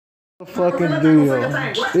Fucking deal.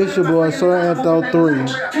 It's your boy Sir Antho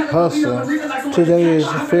 3 Hustle. Today is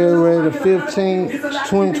February the 15th,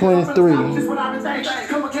 2023.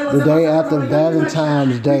 The day after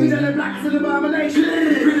Valentine's Day.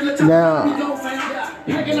 Now,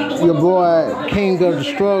 your boy King of the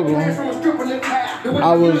Struggle.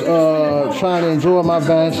 I was trying to enjoy my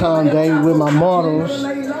Valentine's Day with my models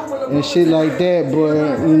and shit like that,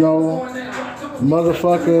 but you know,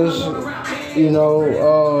 motherfuckers,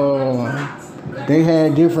 they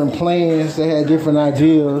had different plans, they had different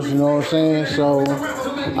ideas, you know what I'm saying? So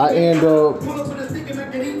I end up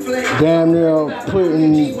damn near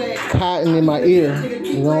putting cotton in my ear,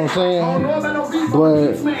 you know what I'm saying?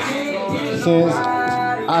 But since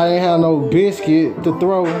I ain't have no biscuit to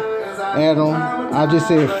throw at them, I just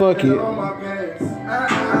said fuck it.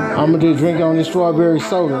 I'ma just drink on this strawberry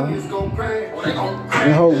soda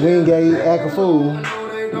and hope Wingate act a fool.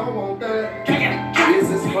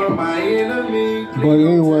 But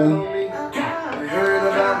anyway,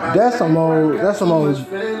 that's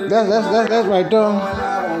right there.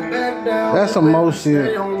 That's some more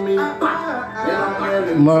shit.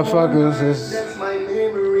 Motherfuckers is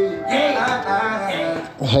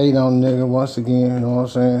hate on nigga once again, you know what I'm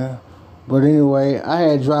saying? But anyway, I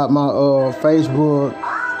had dropped my Facebook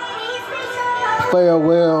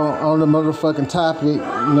farewell on the motherfucking topic, you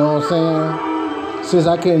know what I'm saying? Since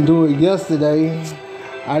I couldn't do it yesterday,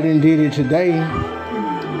 I didn't did it today.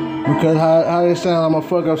 Because how they sound, I'm gonna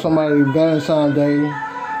fuck up somebody's Valentine's Day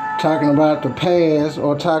talking about the past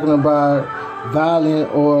or talking about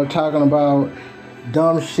violent or talking about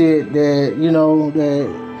dumb shit that, you know,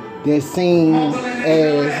 that's seen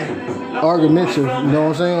as argumentative, you know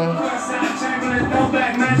what I'm saying?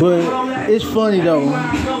 But it's funny though,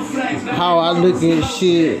 how I look at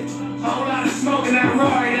shit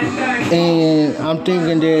and I'm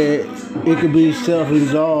thinking that it could be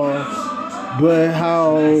self-resolved, but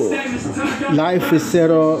how life is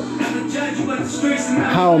set up,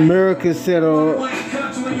 how America's set up,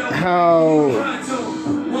 how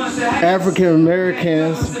African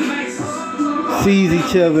Americans sees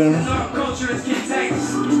each other,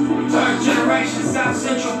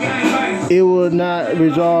 it will not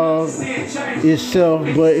resolve itself,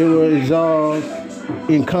 but it will resolve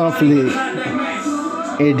in conflict.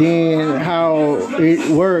 And then how it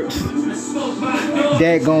works,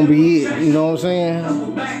 that gonna be it, you know what I'm saying?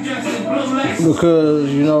 Because,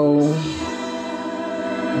 you know,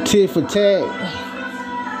 tit for tat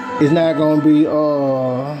is not gonna be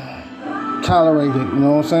tolerated, you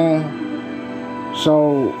know what I'm saying?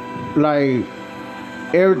 So, like,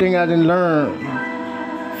 everything I done learned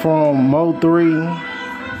from Mo3,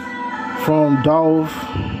 from Dolph,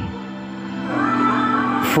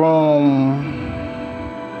 from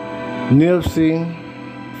Nipsey,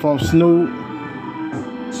 from Snoop,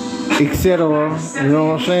 etc. You know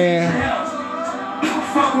what I'm saying?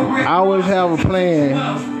 I always have a plan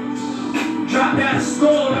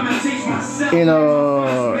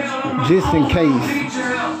just in case.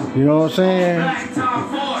 You know what I'm saying?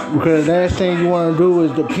 Because the last thing you want to do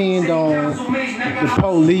is depend on the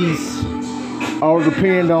police or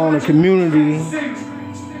depend on the community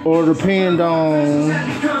or depend on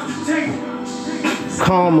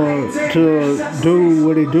karma to do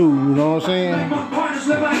what it do, you know what I'm saying?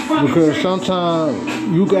 Because sometimes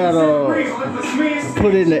you gotta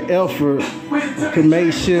put in the effort to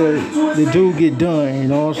make sure the do get done, you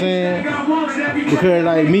know what I'm saying? Because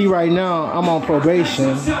like me right now, I'm on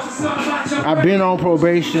probation. I've been on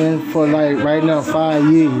probation for like right now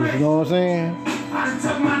 5 years, you know what I'm saying?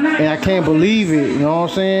 And I can't believe it, you know what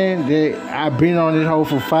I'm saying? That I've been on this hoe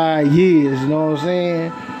for 5 years, you know what I'm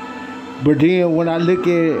saying? But then when I look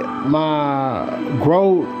at my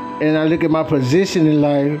growth and I look at my position in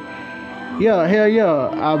life, yeah, hell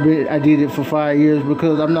yeah, I did it for 5 years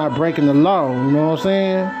because I'm not breaking the law, you know what I'm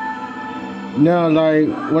saying? Now, like,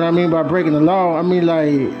 what I mean by breaking the law, I mean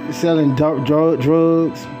like selling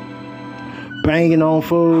drugs, banging on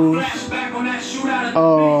fools,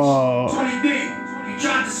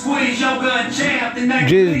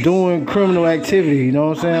 just doing criminal activity, you know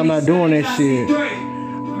what I'm saying? I'm not doing that shit.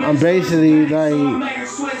 I'm basically like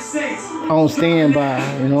on standby,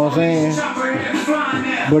 you know what I'm saying?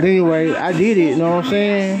 But anyway, I did it, you know what I'm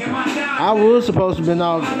saying? I was supposed to have been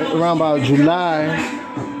out around about July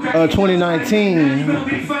 2019,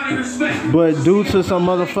 but due to some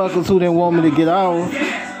motherfuckers who didn't want me to get off,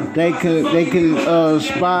 they could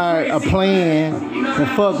spy a plan to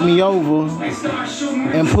fuck me over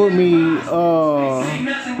and put me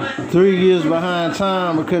 3 years behind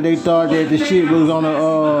time because they thought that the shit was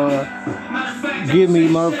gonna give me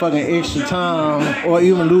motherfucking extra time or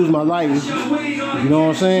even lose my life. You know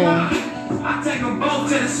what I'm saying?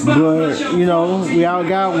 But, you know, we all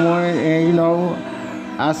got one, and, you know,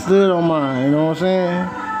 I stood on mine, you know what I'm saying?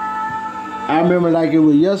 I remember like it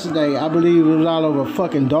was yesterday. I believe it was all over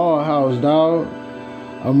fucking dollhouse, dog.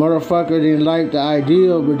 A motherfucker didn't like the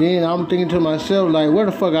idea, but then I'm thinking to myself, like, where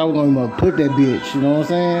the fuck I was gonna put that bitch, you know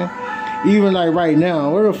what I'm saying? Even like right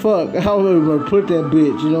now, where the fuck I was gonna put that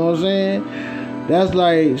bitch, you know what I'm saying? That's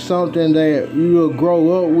like something that you will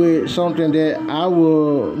grow up with, something that I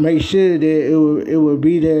will make sure that it will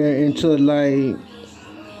be there until like,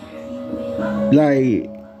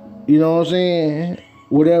 you know what I'm saying?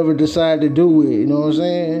 Whatever decide to do with it, you know what I'm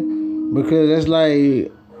saying? Because that's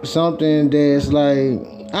like something that's like,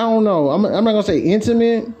 I don't know, I'm not gonna say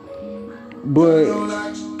intimate, but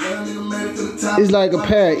it's like a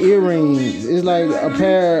pair of earrings. It's like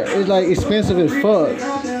expensive as fuck.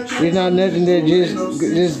 It's not nothing that just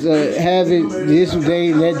have it this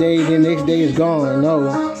day and that day, then next day is gone.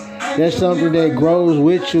 No, that's something that grows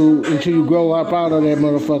with you until you grow up out of that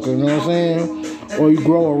motherfucker, you know what I'm saying? Or you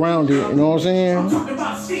grow around it, you know what I'm saying?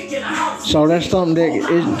 So that's something that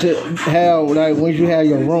is to have, like, when you have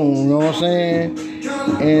your room, you know what I'm saying?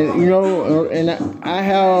 And, you know, and I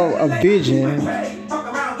have a vision.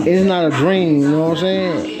 It's not a dream, you know what I'm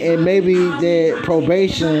saying? And maybe that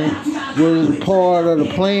probation was part of the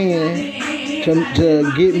plan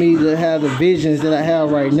to get me to have the visions that I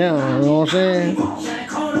have right now, you know what I'm saying?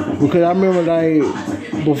 Because I remember, like,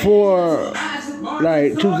 before,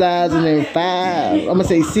 like, 2005, I'm gonna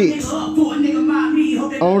say 6.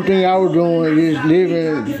 Only thing I was doing is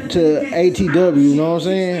living to ATW, you know what I'm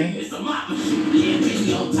saying?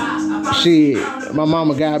 Shit, my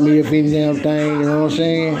mama got me a any damn thing, you know what I'm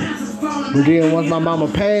saying? But then once my mama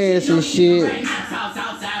passed and shit,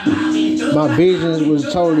 my visions was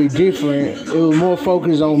totally different. It was more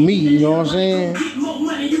focused on me, you know what I'm saying?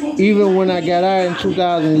 Even when I got out in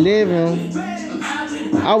 2011,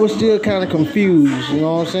 I was still kind of confused, you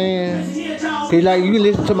know what I'm saying? Cause like you can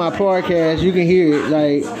listen to my podcast, you can hear it.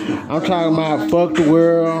 Like I'm talking about fuck the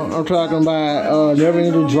world. I'm talking about never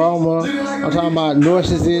into drama. I'm talking about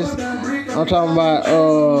narcissists. I'm talking about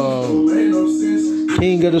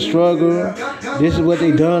king of the struggle. This is what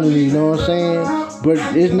they done to me, you know what I'm saying? But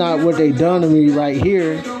it's not what they done to me right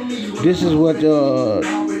here. This is what the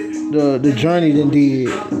journey done did.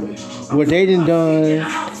 What they done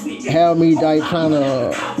have me like trying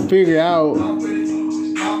to figure out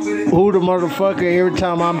who the motherfucker every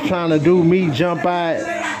time I'm trying to do me jump out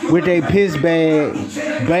with a piss bag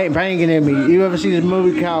banging at me. You ever see this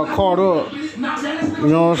movie called Caught Up? You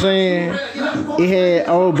know what I'm saying? It had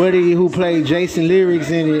old buddy who played Jason Lyrics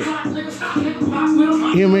in it.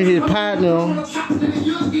 Him and his partner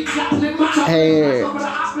had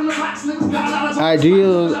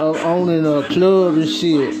ideas of owning a club and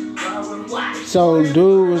shit. So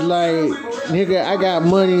dude was like, nigga, I got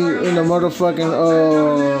money in the motherfucking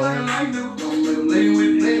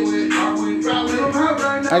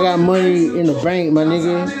I got money in the bank, my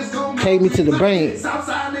nigga. Take me to the bank.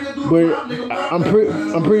 But I'm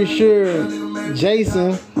pretty sure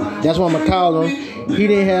Jason, that's what I'm gonna call him, he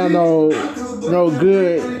didn't have no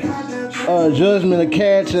good judgment of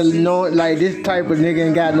cash, or no, like this type of nigga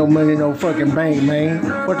ain't got no money in no fucking bank, man.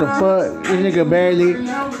 What the fuck? This nigga barely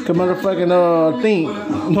can motherfucking think.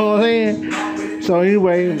 You know what I'm saying? So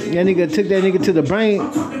anyway, that nigga took that nigga to the bank.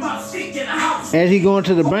 As he going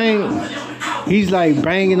to the bank, he's like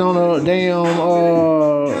banging on a damn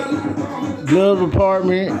glove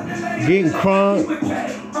department, getting crunk.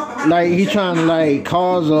 Like he trying to like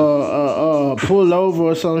cause a pull over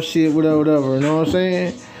or some shit, whatever, you know what I'm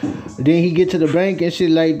saying? Then he get to the bank and shit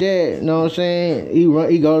like that, you know what I'm saying?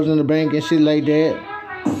 He goes in the bank and shit like that.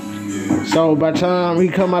 So by the time he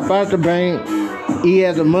come up out the bank, he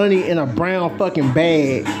has the money in a brown fucking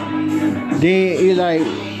bag. Then he like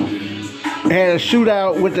had a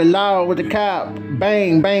shootout with the law, with the cop.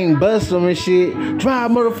 Bang, bang, bust him and shit.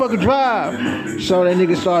 Drive, motherfucker, drive. So that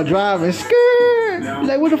nigga start driving. Scared.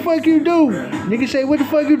 Like, what the fuck you do? Nigga say, what the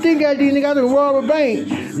fuck you think I did? Nigga, I done robbed a bank.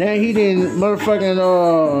 Now he didn't motherfucking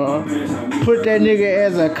put that nigga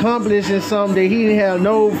as an accomplice in something that he didn't have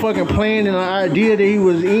no fucking plan and idea that he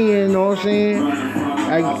was in, you know what I'm saying?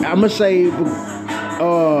 I'ma say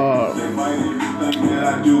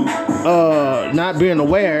not being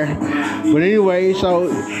aware. But anyway, so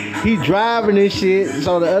he driving this shit.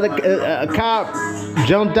 So the other cop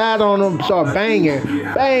jumped out on him, started banging.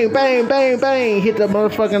 Bang, bang, bang, bang. Hit the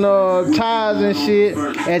motherfucking tires and shit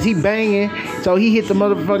as he banging. So he hit the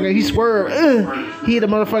motherfucking, he swerved. He hit the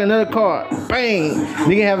motherfucking another car. Bang.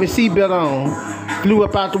 Nigga have his seatbelt on. Flew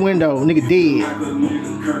up out the window. Nigga dead.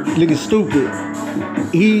 Nigga stupid.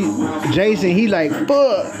 Jason, he like,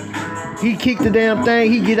 fuck. He kicked the damn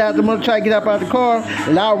thing. He get out the mother, try to get up out the car.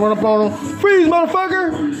 And I run up on him. Freeze,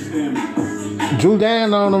 motherfucker! Drew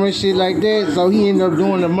down on him and shit like that. So he ended up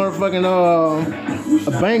doing the motherfucking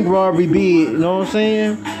a bank robbery bid. You know what I'm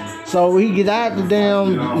saying? So he get out the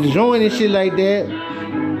damn joint and shit like that.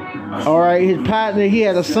 Alright, his partner, he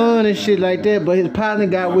had a son and shit like that, but his partner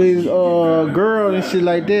got with his girl and shit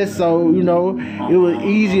like that, so, you know, it was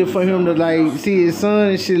easier for him to, like, see his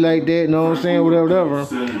son and shit like that, you know what I'm saying, whatever.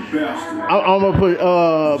 I'm gonna put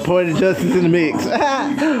Poetic Justice in the mix.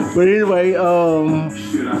 But anyway,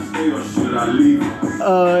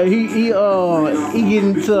 he get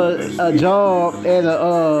into a job at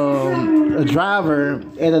a driver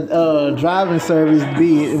at a driving service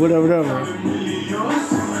bid, whatever.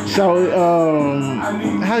 So,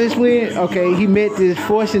 how this went? Okay, he met this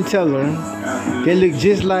fortune teller that looked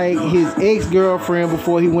just like his ex-girlfriend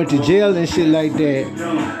before he went to jail and shit like that.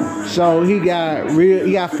 So he got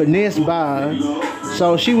finessed by her.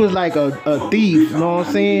 So she was like a thief, you know what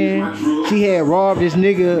I'm saying? She had robbed this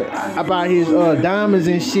nigga about his diamonds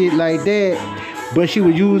and shit like that, but she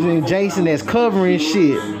was using Jason as covering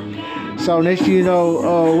shit. So next thing you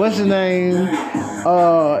know, what's his name?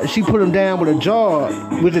 She put him down with a job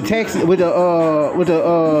with the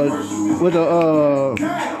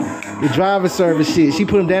driver service shit. She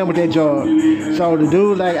put him down with that job. So the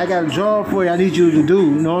dude like, I got a job for you. I need you to do.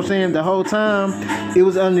 You know what I'm saying? The whole time it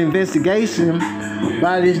was under investigation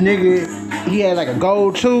by this nigga. He had like a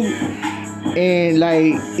gold tooth and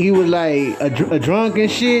like he was like a drunk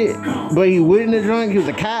and shit, but he wasn't a drunk. He was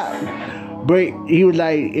a cop, but he was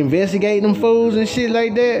like investigating them fools and shit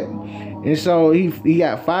like that. And so he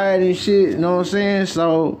got fired and shit, you know what I'm saying?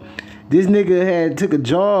 So this nigga had took a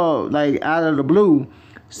job like out of the blue.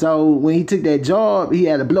 So when he took that job, he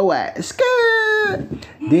had a blowout. Skirt.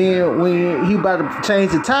 Then when he about to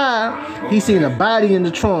change the tire, he seen a body in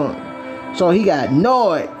the trunk. So he got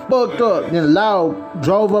annoyed, fucked up. Then the law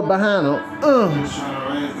drove up behind him.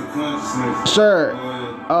 Sir,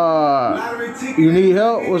 you need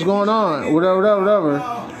help? What's going on? Whatever.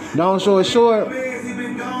 Long story short,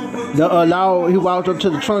 the law, he walked up to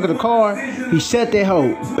the trunk of the car. He shut that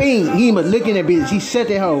hoe. Bing. He was looking at bitch. He shut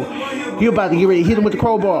that hoe. He was about to get ready to hit him with the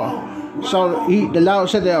crowbar. So the law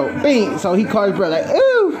shut that hoe. Bing. So he called his brother like,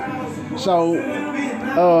 ooh. So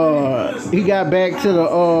he got back to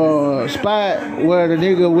the spot where the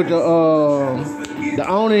nigga with the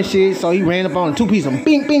owner and shit. So he ran up on him, two pieces.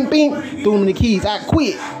 Bing, bing, bing. Threw him in the keys. I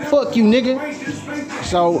quit. Fuck you, nigga.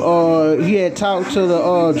 So he had talked to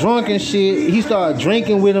the drunk and shit. He started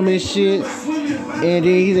drinking with him and shit. And then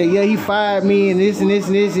he said, yeah, he fired me and this and this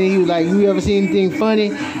and this. And he was like, you ever seen anything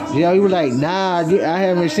funny? Yeah, he was like, nah, I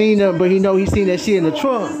haven't seen them. But he seen that shit in the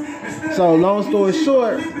trunk. So long story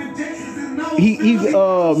short, he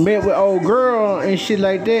met with old girl and shit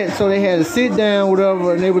like that. So they had to sit down,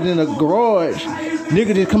 whatever, and they was in the garage.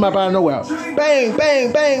 Nigga just come up out of nowhere. Bang,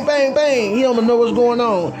 bang, bang, bang, bang. He don't know what's going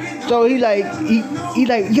on. So he like, you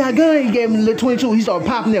got a gun? He gave him a little 22. He started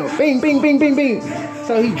popping them. Bing, bing, bing, bing, bing.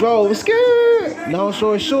 So he drove, scared. Long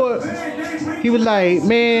story short, he was like,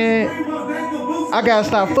 man, I gotta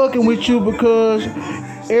stop fucking with you because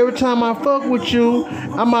every time I fuck with you,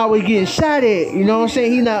 I'm always getting shot at. You know what I'm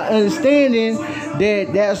saying? He not understanding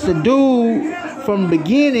that that's the dude from the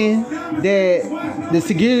beginning, that the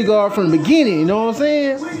security guard from the beginning. You know what I'm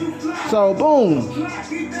saying? So boom.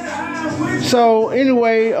 So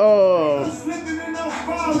anyway,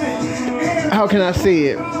 how can I say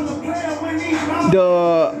it?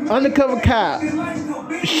 The undercover cop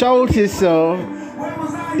showed himself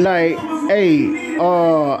like, hey,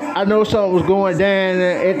 I know something was going down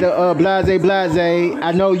at the Blase.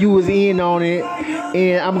 I know you was in on it,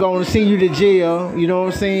 and I'm gonna send you to jail. You know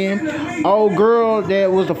what I'm saying? Old girl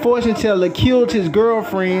that was the fortune teller killed his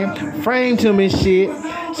girlfriend, framed him and shit.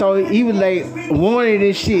 So he was like wanted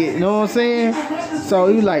and shit. You know what I'm saying? So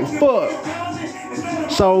he was like, fuck.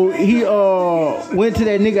 So he went to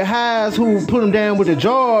that nigga house who put him down with the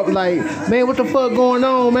job. Like, man, what the fuck going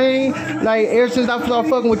on, man? Like, ever since I started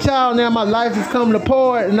fucking with y'all, now my life is coming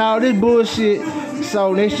apart and all this bullshit.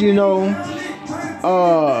 So next you know,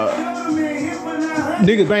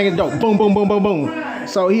 niggas banging the door, boom, boom, boom, boom, boom.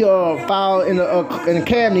 So he filed in the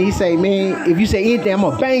cabinet. He say, man, if you say anything, I'm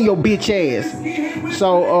gonna bang your bitch ass.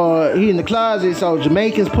 So he in the closet. So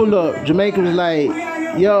Jamaicans pull up. Jamaicans was like,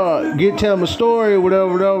 yo, tell him a story,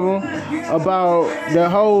 whatever, about the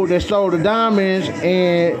hoe that stole the diamonds,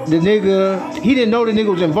 and the nigga, he didn't know the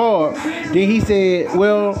nigga was involved. Then he said,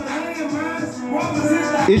 well,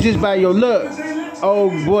 it's just by your luck.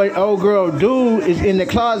 Old girl, dude is in the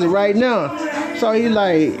closet right now. So he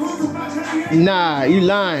like, Nah, you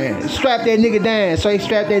lying. Strap that nigga down. So he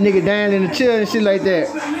strapped that nigga down in the chair and shit like that.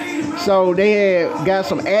 So they had got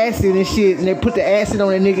some acid and shit, and they put the acid on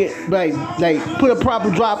that nigga, like put a proper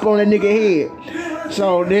drop on that nigga head.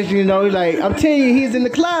 So then, you know, he's like, I'm telling you, he's in the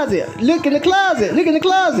closet. Look in the closet. Look in the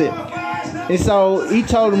closet. And so he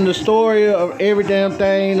told him the story of every damn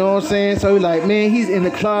thing, you know what I'm saying? So he's like, man, he's in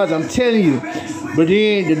the closet, I'm telling you. But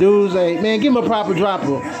then the dude's like, man, give him a proper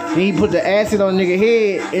dropper. Then he put the acid on the nigga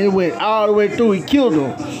head, and it went all the way through. He killed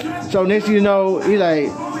him. So next thing you know, he like,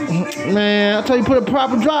 man, I told you put a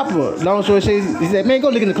proper dropper. Long story short, he said, man, go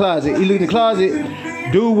look in the closet. He looked in the closet.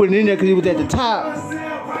 Dude wasn't in there because he was at the top,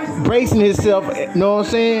 bracing himself, you know what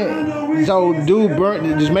I'm saying? So dude burnt,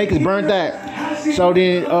 the Jamaicans burnt that. So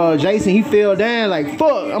then Jason, he fell down like,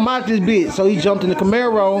 fuck, I'm out this bitch. So he jumped in the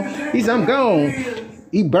Camaro. He said, I'm gone.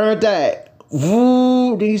 He burnt that.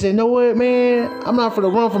 Woo. Then he said, know what, man? I'm not for the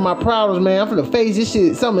run from my problems, man. I'm for the face this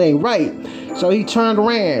shit. Something ain't right. So he turned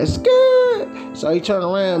around. Scared. So he turned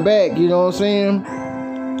around back, you know what I'm saying?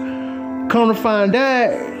 Come to find out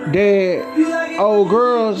that old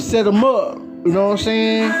girl set him up. You know what I'm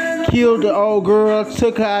saying? Killed the old girl,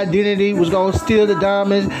 took her identity, was gonna steal the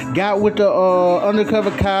diamonds, got with the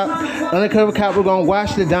undercover cop. Undercover cop was gonna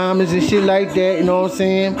wash the diamonds and shit like that, you know what I'm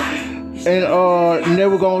saying? And they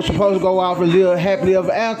were supposed to go off and live happily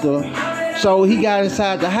ever after. So he got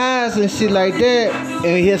inside the house and shit like that,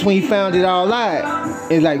 and that's when he found it all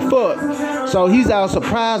out. It's like, fuck. So he's all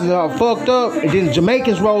surprised and all fucked up, and then the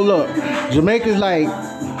Jamaicans roll up. Jamaicans like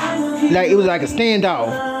it was like a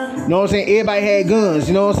standoff. You know what I'm saying? Everybody had guns,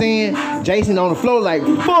 you know what I'm saying? Jason on the floor like,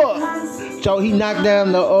 fuck! So he knocked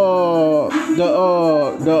down the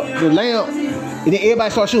lamp, and then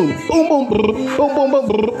everybody started shooting. Boom, boom, boom, boom, boom,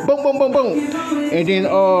 boom, boom, boom, boom, boom. And then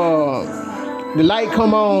the light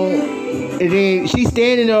come on, and then she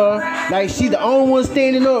standing there, like she the only one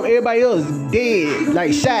standing up, everybody else dead,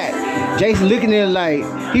 like shot. Jason looking at her like,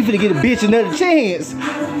 he finna get a bitch another chance.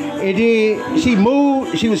 And then she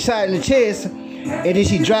moved, she was shot in the chest. And then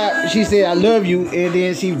she dropped, she said, I love you, and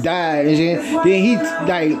then she died. And then he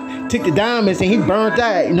like took the diamonds and he burnt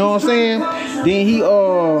that, you know what I'm saying? Then he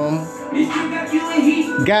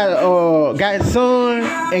got his son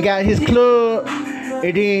and got his club,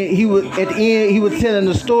 and then he was at the end he was telling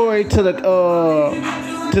the story to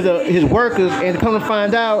his workers, and come to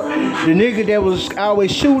find out the nigga that was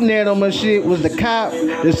always shooting at him and shit was the cop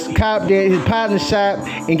that his partner shot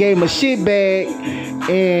and gave him a shit bag,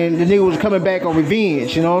 and the nigga was coming back on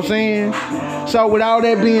revenge, you know what I'm saying? So with all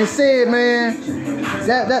that being said, man,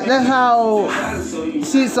 that's how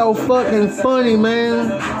shit's so fucking funny, man.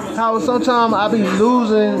 How sometimes I be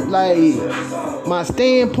losing like my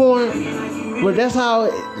standpoint, but that's how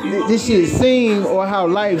this shit seem, or how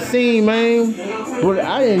life seem, man. But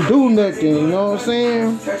I didn't do nothing, you know what I'm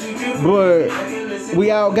saying? But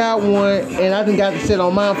we all got one, and I done got to sit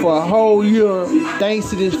on mine for a whole year thanks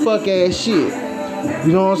to this fuck ass shit.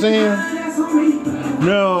 You know what I'm saying?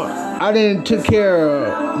 Now, I didn't took care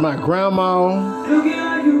of my grandma.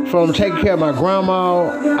 From taking care of my grandma,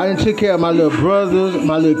 I done took care of my little brothers,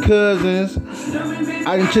 my little cousins.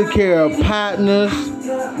 I done took care of partners.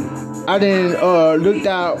 I done looked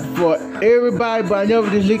out for everybody, but I never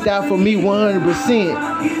just looked out for me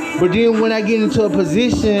 100%. But then when I get into a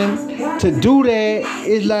position to do that,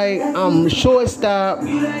 it's like I'm shortstop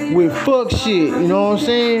with fuck shit, you know what I'm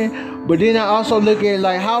saying? But then I also look at it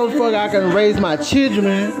like, how the fuck I can raise my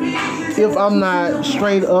children if I'm not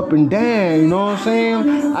straight up and down, you know what I'm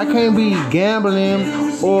saying? I can't be gambling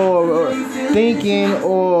or thinking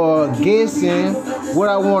or guessing what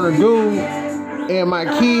I want to do, and my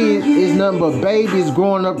kids is nothing but babies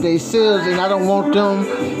growing up themselves, and I don't want them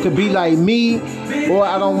to be like me, or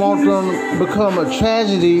I don't want them to become a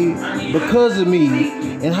tragedy because of me.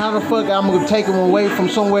 And how the fuck I'm gonna take them away from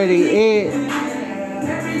somewhere they at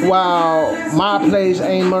while my place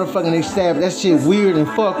ain't motherfucking established? That shit weird and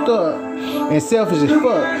fucked up and selfish as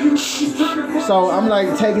fuck. So I'm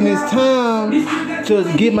like taking this time to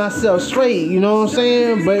get myself straight, you know what I'm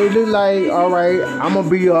saying? But it look like, alright, I'm gonna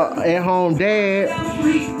be a at-home dad,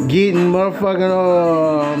 getting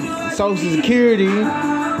motherfucking Social Security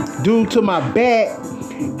due to my back,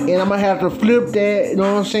 and I'm gonna have to flip that, you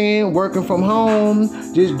know what I'm saying? Working from home,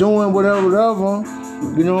 just doing whatever,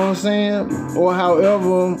 you know what I'm saying? Or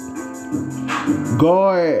however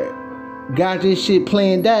God got this shit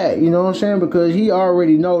planned out, you know what I'm saying? Because he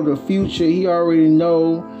already know the future. He already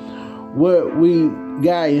know what we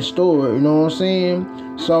got in store, you know what I'm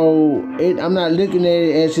saying? So I'm not looking at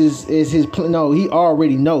it as his no, he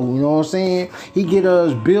already know, you know what I'm saying? He get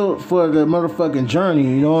us built for the motherfucking journey,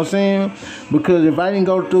 you know what I'm saying? Because if I didn't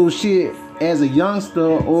go through shit as a youngster,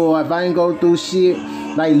 or if I ain't go through shit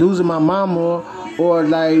like losing my mama, or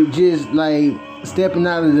like just like stepping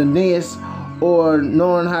out of the nest, or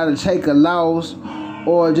knowing how to take a loss,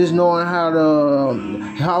 or just knowing how to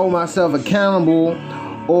hold myself accountable,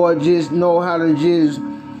 or just know how to just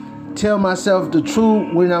tell myself the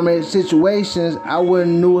truth when I'm in situations, I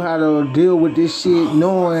wouldn't knew how to deal with this shit,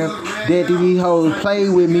 knowing that these hoes play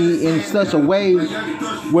with me in such a way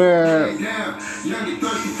where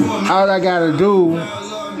all I gotta do,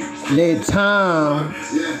 let time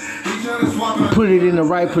put it in the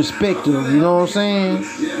right perspective, you know what I'm saying?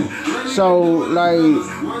 So like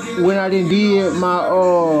when I did my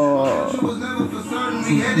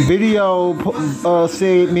video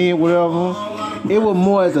segment, whatever, it was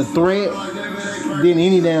more as a threat than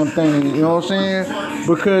any damn thing, you know what I'm saying?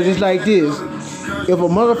 Because it's like this. If a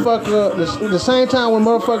motherfucker, the same time when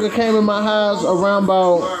motherfucker came in my house around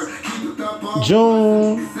about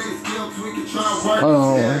June,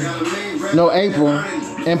 April,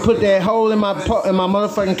 and put that hole in my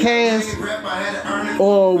motherfucking cast,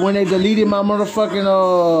 or when they deleted my motherfucking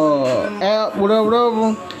app,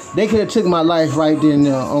 whatever, they could have took my life right then and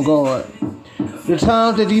there, on God. The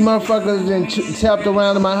times that these motherfuckers then tapped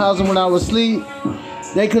around in my house and when I was asleep,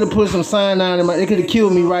 they could have put some cyanide in they could have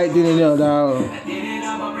killed me right then and there, dog.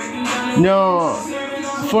 Now,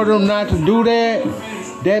 for them not to do that,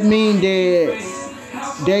 that means that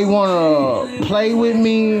they want to play with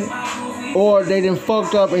me, or they done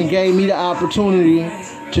fucked up and gave me the opportunity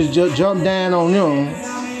to jump down on them.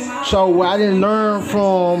 So what I didn't learn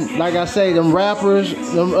from, like I say, them rappers,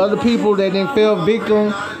 them other people that didn't fell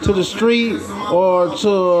victim to the street or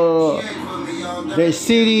to their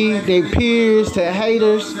city, their peers, to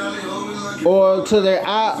haters, or to their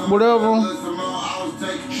whatever.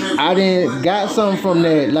 I didn't got something from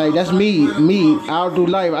that. Like, that's me all through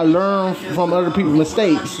life. I learn from other people's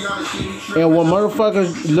mistakes. And what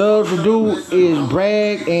motherfuckers love to do is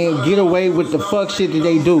brag and get away with the fuck shit that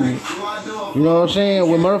they do. You know what I'm saying?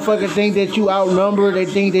 When motherfuckers think that you outnumbered, they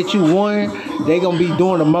think that you won, they gonna be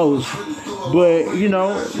doing the most. But, you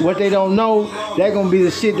know, what they don't know, that gonna be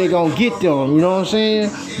the shit they gonna get them. You know what I'm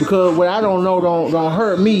saying? Because what I don't know don't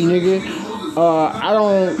hurt me, nigga. I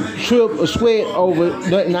don't trip or sweat over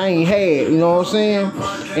nothing I ain't had, you know what I'm saying?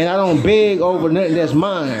 And I don't beg over nothing that's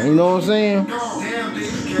mine, you know what I'm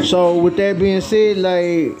saying? So with that being said,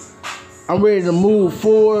 like, I'm ready to move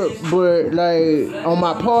forward, but like on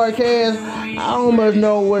my podcast, I don't much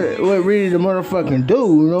know what really the motherfucking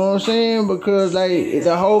do, you know what I'm saying? Because like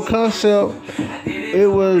the whole concept, it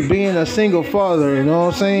was being a single father, you know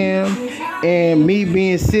what I'm saying? And me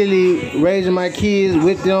being silly, raising my kids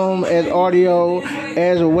with them as audio,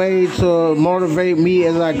 as a way to motivate me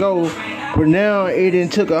as I go. But now it done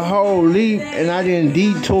took a whole leap and I didn't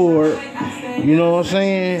detour, you know what I'm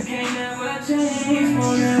saying?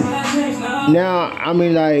 Now, I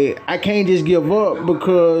mean, like, I can't just give up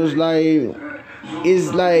because, like,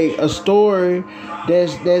 it's like a story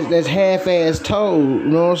that's half-ass told. You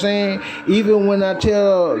know what I'm saying? Even when I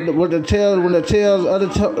tell other tales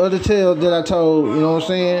that I told, you know what I'm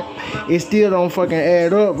saying? It still don't fucking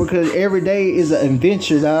add up because every day is an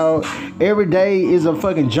adventure, dog. Every day is a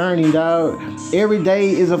fucking journey, dog. Every day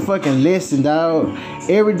is a fucking lesson, dog.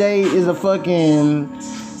 Every day is a fucking.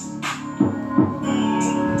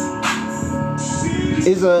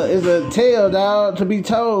 It's a tale, dog, to be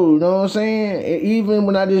told, you know what I'm saying? Even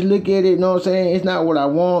when I just look at it, you know what I'm saying? It's not what I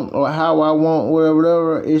want or how I want,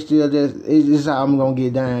 whatever. It's just how I'm gonna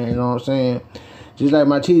get down, you know what I'm saying? Just like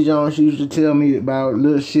my T-Jones, she used to tell me about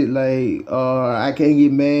little shit like, I can't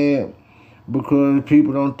get mad because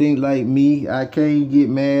people don't think like me. I can't get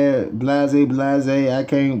mad, blase, I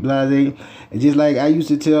can't blase. And just like I used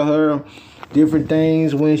to tell her different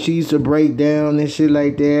things when she used to break down and shit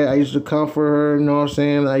like that. I used to comfort her, you know what I'm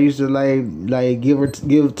saying? I used to like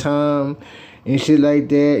give time and shit like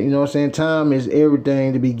that, you know what I'm saying? Time is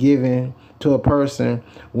everything to be given to a person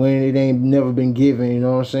when it ain't never been given, you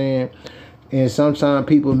know what I'm saying? And sometimes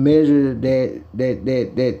people measure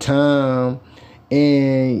that time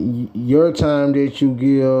and your time that you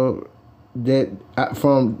give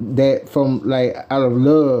from like out of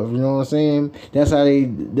love, you know what I'm saying? That's how they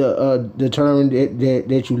determine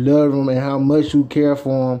that you love them and how much you care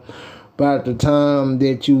for them about the time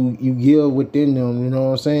that you give within them, you know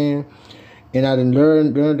what I'm saying? And I done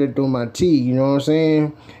learned it through my tea, you know what I'm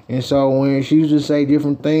saying? And so when she used to say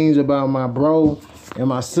different things about my bro and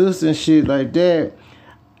my sister and shit like that,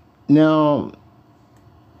 now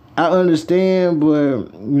I understand, but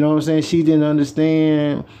you know what I'm saying? She didn't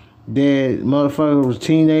understand that motherfuckers was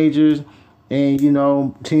teenagers, and you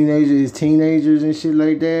know, teenagers is teenagers and shit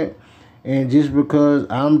like that. And just because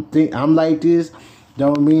I'm like this,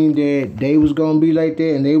 don't mean that they was gonna be like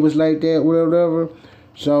that and they was like that, whatever.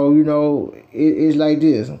 So it's like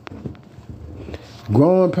this.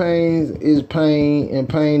 Growing pains is pain, and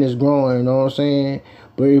pain is growing. You know what I'm saying?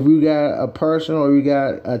 But if you got a person or you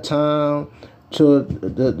got a time to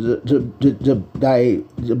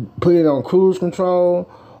put it on cruise control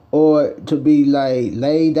or to be like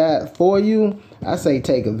laid out for you, I say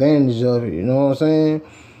take advantage of it. You know what I'm saying?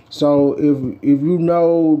 So if you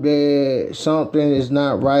know that something is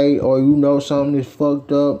not right, or you know something is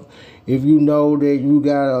fucked up, if you know that you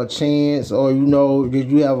got a chance, or you know that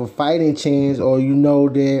you have a fighting chance, or you know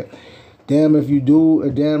that damn if you do or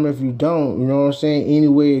damn if you don't, you know what I'm saying?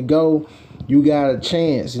 Anywhere you go, you got a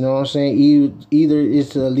chance, you know what I'm saying? Either it's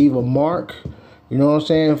to leave a mark, you know what I'm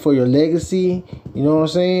saying, for your legacy, you know what I'm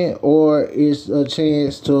saying? Or it's a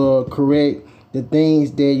chance to correct the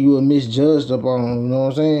things that you were misjudged upon, you know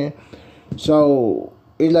what I'm saying? So,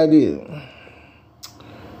 it's like this.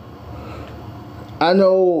 I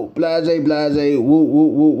know blase,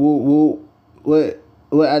 whoop,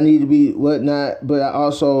 what I need to be, what not, but I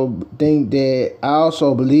also believe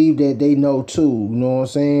that they know too, you know what I'm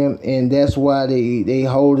saying? And that's why they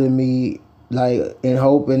holding me, like, and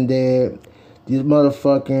hoping that these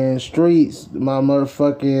motherfucking streets, my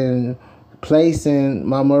motherfucking place in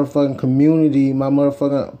my motherfucking community, my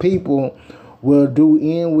motherfucking people will do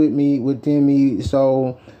within me,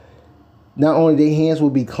 so not only their hands will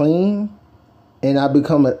be clean and I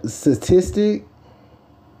become a statistic,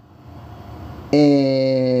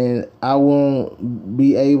 and I won't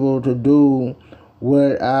be able to do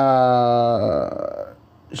what I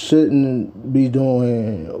shouldn't be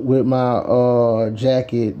doing with my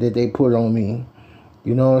jacket that they put on me.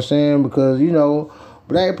 You know what I'm saying? Because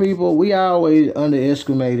black people, we always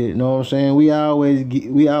underestimated. You know what I'm saying? We always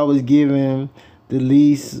giving the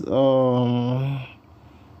least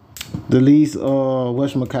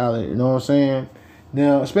whatchamacallit, you know what I'm saying?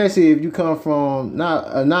 Now, especially if you come from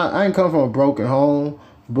I ain't come from a broken home,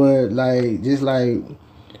 but like just like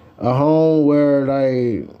a home where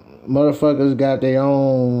like motherfuckers got their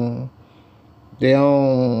own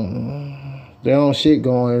shit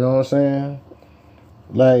going, you know what I'm saying?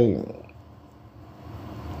 Like,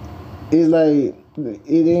 it's like it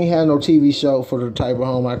didn't have no TV show for the type of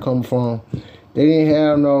home I come from. They didn't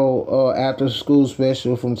have no after school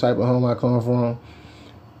special from the type of home I come from.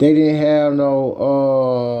 They didn't have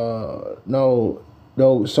no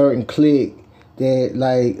certain clique that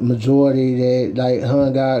like majority that like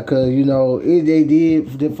hung out, cause they did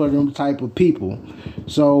for them type of people.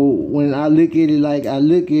 So when I look at it,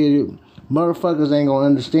 motherfuckers ain't gonna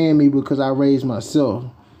understand me because I raised myself.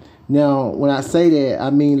 Now when I say that, I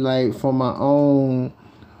mean like from my own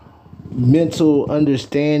mental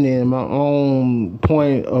understanding, my own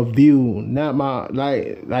point of view, not my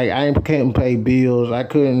like I couldn't pay bills, I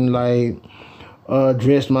couldn't like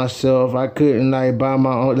dress myself, I couldn't like buy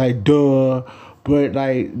my own, like duh, but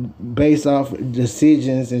like based off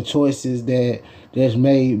decisions and choices that's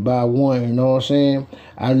made by one, you know what I'm saying?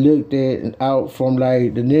 I looked out from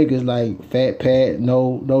like the niggas like Fat Pat,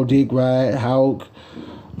 no Dick Ride, Hawk,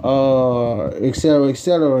 etc.,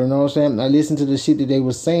 etc., you know what I'm saying? I listened to the shit that they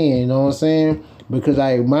was saying, you know what I'm saying? Because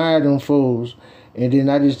I admired them fools. And then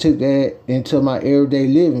I just took that into my everyday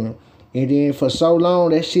living. And then for so long,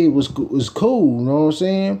 that shit was cool, you know what I'm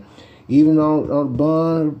saying? Even on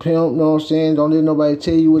bun, pimp, you know what I'm saying? Don't let nobody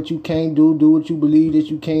tell you what you can't do. Do what you believe that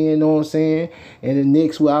you can, you know what I'm saying? And the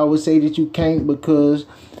next will always say that you can't because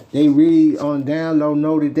they really on down low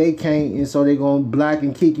know that they can't, and so they gonna block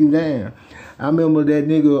and kick you down. I remember that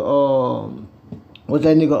nigga, what's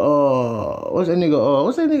that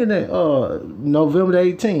nigga name? November the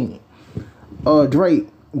 18th.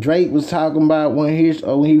 Drake was talking about when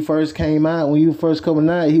he first came out, when he first coming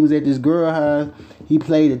out, he was at this girl house, he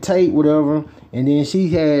played a tape, whatever, and then she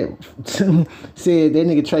had said that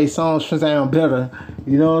nigga Trey songs sound better.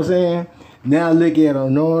 You know what I'm saying? Now look at him, you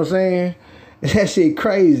know what I'm saying? That shit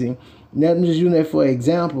crazy. Now I'm just using that for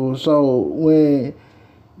example. So when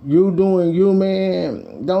you doing you,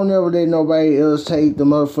 man, don't ever let nobody else take the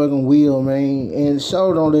motherfucking wheel, man. And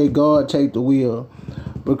so don't let God take the wheel.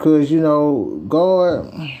 Because,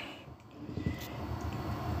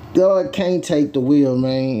 God can't take the wheel,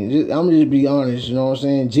 man. I'm just be honest, you know what I'm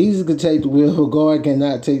saying? Jesus could take the wheel, but God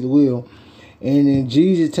cannot take the wheel. And then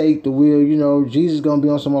Jesus take the wheel, Jesus gonna be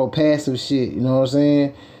on some old passive shit, you know what I'm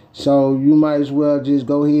saying? So you might as well just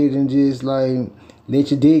go ahead and just like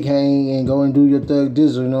let your dick hang and go and do your thug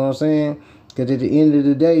dizzle, you know what I'm saying? Because at the end of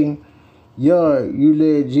the day, you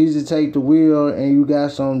let Jesus take the wheel and you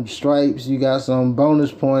got some stripes, you got some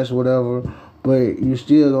bonus points, whatever. but you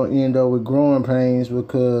still gonna end up with growing pains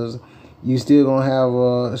because you still gonna have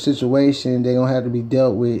a situation they gonna have to be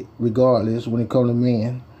dealt with regardless when it comes to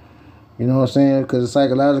men. You know what I'm saying? Because the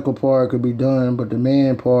psychological part could be done, but the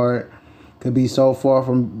man part could be so far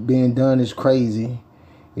from being done, it's crazy.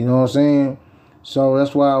 You know what I'm saying? So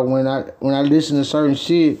that's why when I listen to certain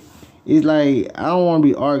shit, it's like I don't want to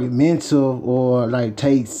be argumentative or like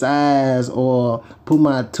take sides or put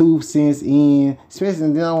my 2 cents in.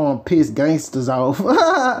 Especially then I want to piss gangsters off.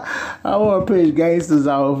 I want to piss gangsters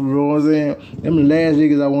off. You know what I'm saying? Them the last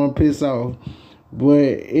niggas I want to piss off. But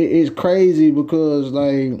it's crazy because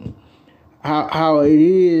like how it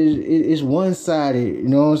is, it's one sided. You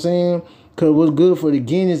know what I'm saying? Cause what's good for the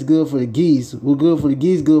Guinness, good for the geese. What's good for the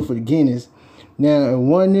geese, good for the Guinness. Now,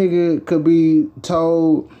 one nigga could be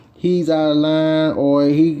told he's out of line, or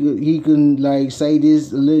he can like say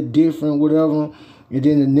this a little different, whatever, and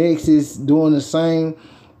then the next is doing the same.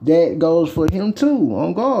 That goes for him too,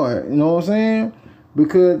 on guard. You know what I'm saying?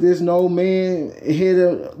 Because there's no man ahead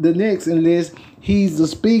of the next unless he's the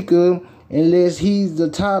speaker, unless he's the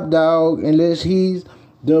top dog, unless he's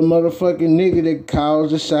the motherfucking nigga that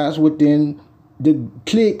calls the shots within the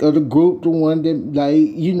clique or the group, the one that like,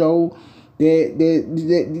 you know, that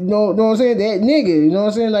you know what I'm saying? That nigga, you know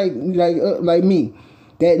what I'm saying? Like me.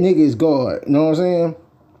 That nigga is God. You know what I'm saying?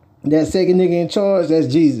 That second nigga in charge, that's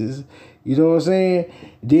Jesus. You know what I'm saying?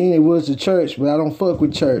 Then it was the church, but I don't fuck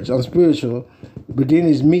with church. I'm spiritual. But then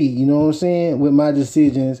it's me, you know what I'm saying? With my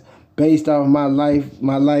decisions based off my life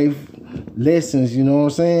lessons, you know what I'm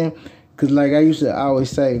saying? Cause like I used to always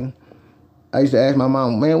say, I used to ask my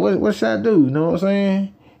mom, man, what should I do? You know what I'm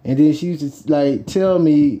saying? And then she used to like tell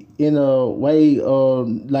me in a way of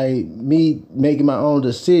like me making my own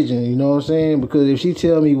decision, you know what I'm saying? Because if she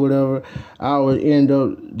tell me whatever, I would end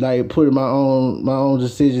up like putting my own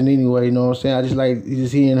decision anyway, you know what I'm saying? I just like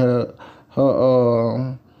just hearing her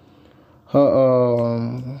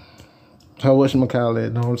whatchamacallit, you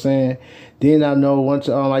know what I'm saying? Then I know once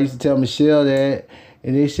I used to tell Michelle that,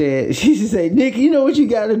 and they said, she used to say, Nick, you know what you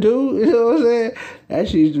gotta do? You know what I'm saying? That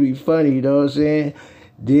shit used to be funny, you know what I'm saying?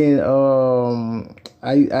 Then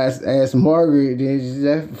I asked Margaret,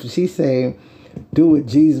 then she said, do what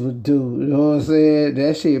Jesus would do, you know what I'm saying?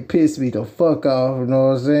 That shit pissed me the fuck off, you know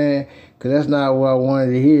what I'm saying? Because that's not what I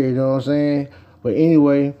wanted to hear, you know what I'm saying? But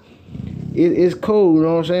anyway, it's cool, you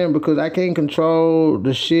know what I'm saying? Because I can't control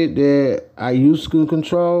the shit that I used to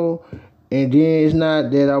control. And then it's not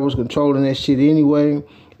that I was controlling that shit anyway.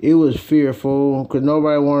 It was fearful because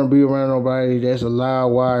nobody want to be around nobody that's a loud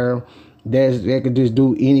wire that could just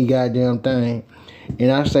do any goddamn thing.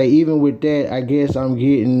 And I say even with that, I guess I'm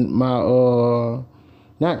getting my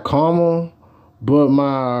not karma, but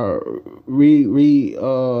my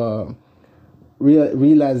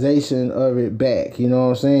realization of it back. You know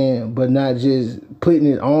what I'm saying? But not just putting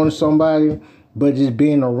it on somebody, but just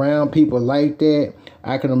being around people like that.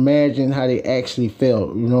 I can imagine how they actually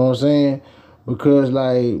felt, you know what I'm saying? Because,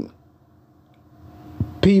 like,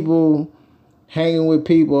 people hanging with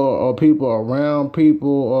people, or people around people,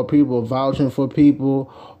 or people vouching for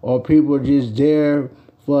people, or people just there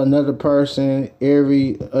for another person,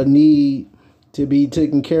 a need to be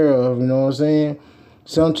taken care of, you know what I'm saying?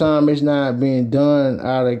 Sometimes it's not being done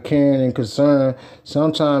out of caring and concern.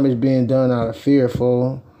 Sometimes it's being done out of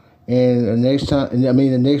fearful. And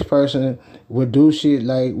the next person would do shit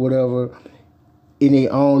like whatever in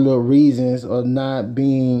their own little reasons, or not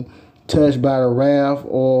being touched by the wrath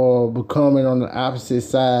or becoming on the opposite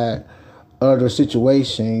side of the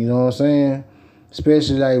situation. You know what I'm saying?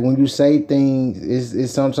 Especially like when you say things,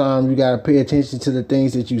 it's sometimes you gotta pay attention to the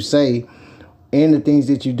things that you say and the things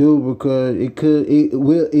that you do, because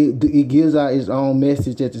it gives out its own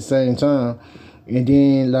message at the same time. And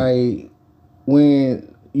then like when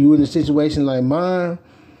you in a situation like mine,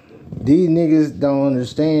 these niggas don't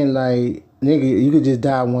understand, like, nigga, you could just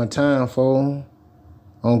die one time, fool,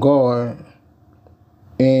 on guard.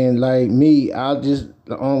 And like me, I just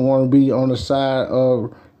don't want to be on the side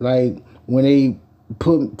of, like, when they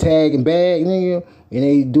put tag and bag, nigga, and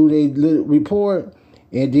they do their little report,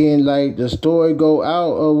 and then like the story go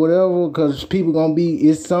out or whatever, because some people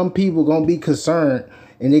gonna be concerned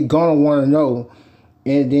and they gonna want to know.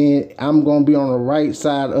 And then I'm going to be on the right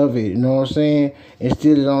side of it, you know what I'm saying?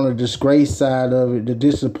 Instead of on the disgrace side of it, the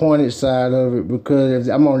disappointed side of it. Because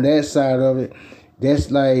if I'm on that side of it, that's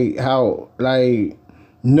like how, like,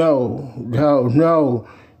 no,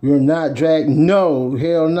 you're not dragged. No,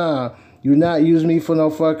 hell nah. You're not using me for no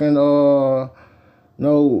fucking, no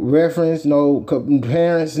reference, no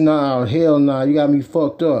parents. Nah, hell nah. You got me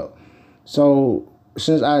fucked up. So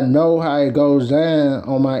since I know how it goes down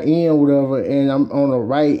on my end, whatever, and I'm on the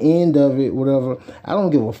right end of it, whatever, I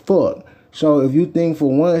don't give a fuck. So if you think for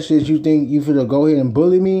one shit, you think you finna go ahead and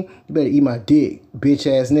bully me, you better eat my dick, bitch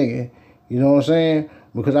ass nigga. You know what I'm saying?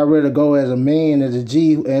 Because I'd rather go as a man, as a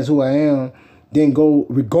G, as who I am, than go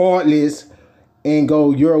regardless and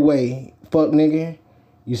go your way, fuck nigga.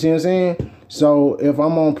 You see what I'm saying? So if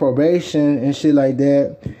I'm on probation and shit like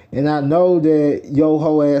that, and I know that your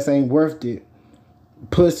whole ass ain't worth it,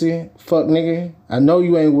 pussy, fuck nigga, I know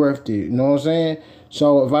you ain't worth it. You know what I'm saying?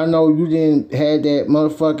 So if I know you didn't had that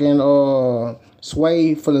motherfucking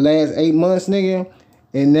sway for the last 8 months, nigga,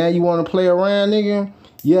 and now you want to play around, nigga,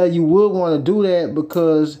 yeah, you would want to do that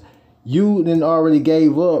because you then already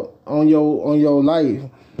gave up on your life.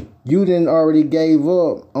 You didn't already gave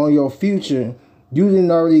up on your future. You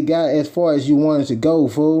didn't already got as far as you wanted to go,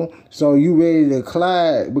 fool. So you ready to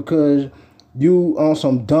collide because you on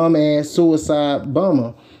some dumbass suicide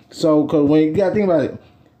bummer. So, cause when you gotta think about it,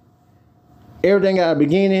 everything got a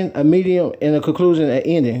beginning, a medium, and a conclusion, an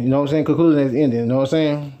ending. You know what I'm saying? Conclusion is ending. You know what I'm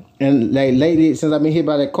saying? And like lately, since I've been hit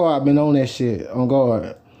by that car, I've been on that shit on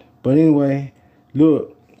guard. But anyway,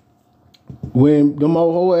 look, when them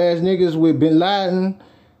old whole ass niggas with Bin Laden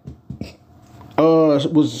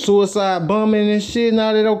was suicide bombing and shit and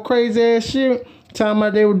all that old crazy ass shit, talking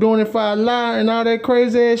about they were doing it for Allah and all that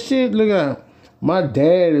crazy ass shit. Look at my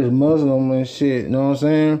dad is Muslim and shit. You know what I'm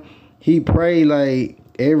saying? He pray like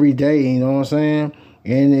every day. You know what I'm saying?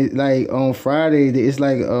 And it like on Friday, it's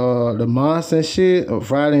like the mosque and shit. Or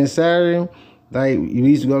Friday and Saturday, like we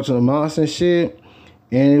used to go to the mosque and shit,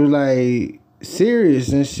 and it was like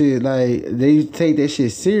serious and shit. Like they used to take that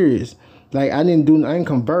shit serious. Like I didn't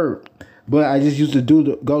convert, but I just used to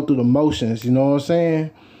go through the motions. You know what I'm saying?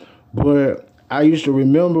 But I used to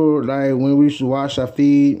remember like when we used to wash our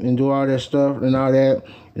feet and do all that stuff and all that.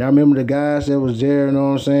 And I remember the guys that was there. You know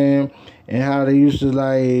what I'm saying? And how they used to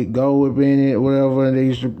like go up in it, whatever, and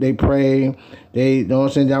they pray. They, you know what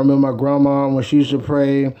I'm saying? I remember my grandma when she used to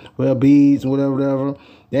pray with her beads and whatever.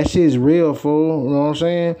 That shit is real, fool. You know what I'm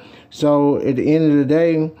saying? So at the end of the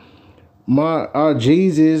day, our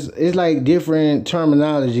Jesus, it's like different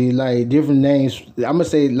terminology, like different names. I'ma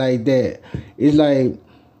say it like that. It's like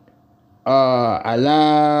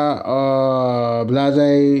Allah,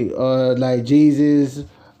 Blase, like Jesus,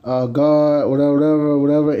 God,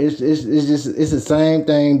 whatever. It's the same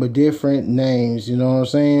thing but different names. You know what I'm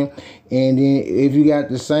saying? And then if you got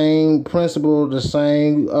the same principle, the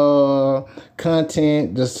same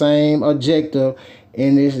content, the same objective,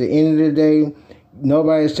 and it's the end of the day,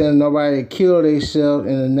 nobody's telling nobody to kill themselves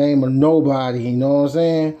in the name of nobody. You know what I'm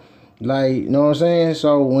saying? Like, you know what I'm saying?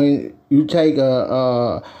 So when you take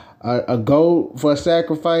a goat for a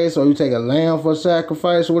sacrifice, or you take a lamb for a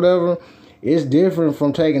sacrifice, or whatever, it's different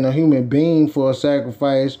from taking a human being for a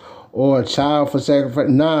sacrifice or a child for sacrifice.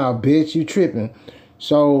 Nah, bitch, you tripping.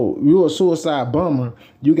 So you a suicide bomber.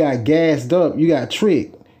 You got gassed up. You got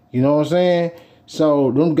tricked. You know what I'm saying?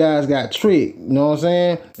 So them guys got tricked. You know what I'm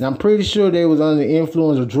saying? And I'm pretty sure they was under the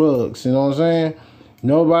influence of drugs. You know what I'm saying?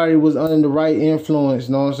 Nobody was under the right influence.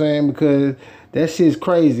 You know what I'm saying? Because that shit's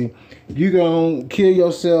crazy. You gonna kill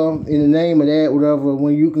yourself in the name of that, whatever,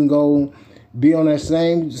 when you can go be on that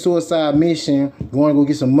same suicide mission, going to go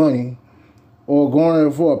get some money, or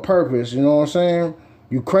going for a purpose. You know what I'm saying?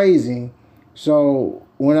 You crazy. So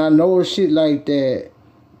when I know shit like that,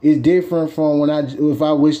 it's different from if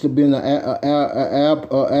I wish to be an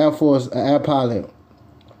Air Force, an air pilot,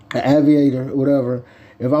 an aviator, whatever.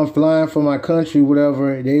 If I'm flying for my country,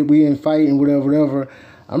 whatever, we in fighting, whatever.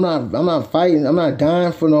 I'm not fighting. I'm not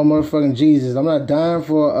dying for no motherfucking Jesus. I'm not dying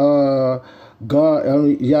for God. God.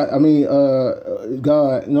 You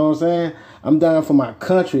know what I'm saying? I'm dying for my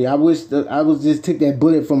country. I wish that I was just took that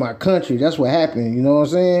bullet for my country. That's what happened. You know what I'm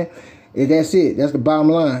saying? And that's it. That's the bottom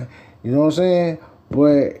line. You know what I'm saying?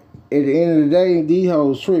 But at the end of the day, these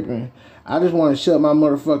hoes tripping. I just want to shut my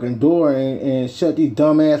motherfucking door and shut these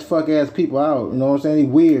dumbass fuck ass people out. You know what I'm saying? They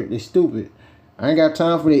weird. They stupid. I ain't got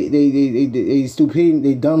time for they stupidity,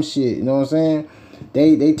 they dumb shit. You know what I'm saying?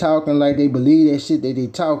 They talking like they believe that shit that they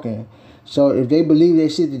talking. So if they believe that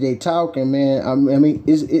shit that they talking, man, I mean,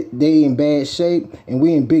 they in bad shape and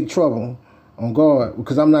we in big trouble. On guard,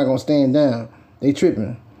 because I'm not gonna stand down. They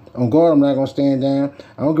tripping. On guard, I'm not gonna stand down.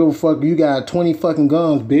 I don't give a fuck. You got 20 fucking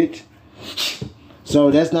guns, bitch.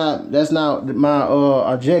 So that's not my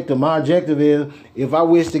objective. My objective is if I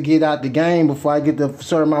wish to get out the game before I get to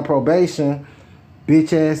serve my probation,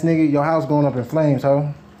 bitch ass nigga, your house going up in flames,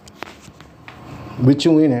 ho. With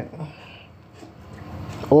you in it.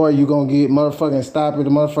 Or you gonna get motherfucking stop at the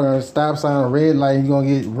motherfucking stop sign, red light. You gonna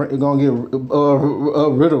get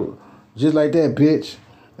riddled. Just like that, bitch.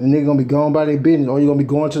 And nigga gonna be going by their business, or you gonna be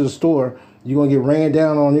going to the store. You gonna get ran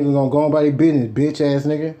down on, nigga gonna go on by their business, bitch ass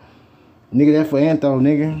nigga. Nigga, that for Antho,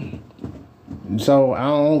 nigga. So I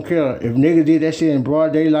don't care. If nigga did that shit in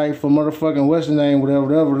broad daylight for motherfucking what's the name,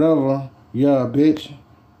 whatever. Yeah, bitch.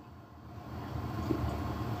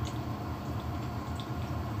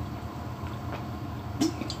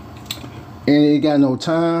 And it got no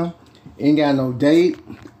time, ain't got no date.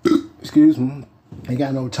 Excuse me. Ain't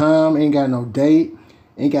got no time, ain't got no date,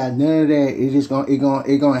 ain't got none of that. It's just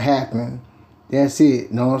gonna happen. That's it.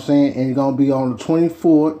 You know what I'm saying? And it's gonna be on the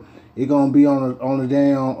 24th. It's gonna be on the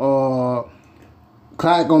damn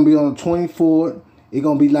clock gonna be on the 24th. It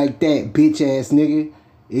gonna be like that, bitch ass nigga.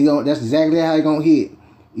 That's exactly how it gonna hit.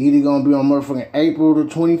 Either gonna be on motherfucking April the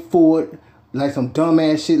 24th, like some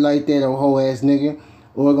dumbass shit like that, or hoe ass nigga.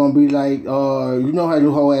 Or it gonna be like, you know how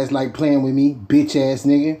the hoe ass like playing with me, bitch ass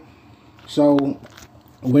nigga. So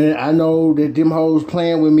when I know that them hoes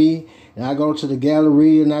playing with me, and I go to the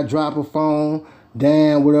gallery and I drop a phone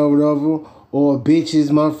down, whatever, or bitches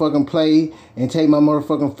motherfucking play and take my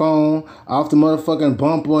motherfucking phone off the motherfucking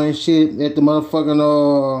bumper and shit at the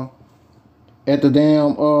motherfucking at the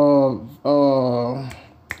damn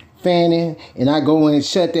fanny, and I go in and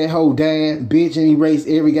shut that hoe down, bitch, and erase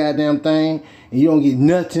every goddamn thing, and you don't get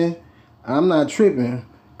nothing. I'm not tripping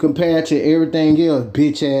compared to everything else,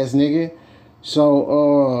 bitch ass nigga.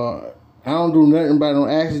 So I don't do nothing by no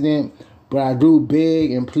accident, but I do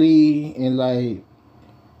beg and plead, and like,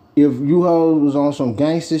 if you hoes was on some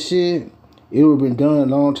gangster shit, it would have been done a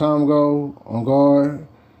long time ago, on guard.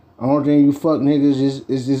 I don't think you fuck niggas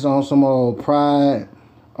is just on some old pride,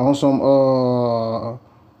 on some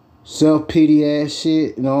self-pity ass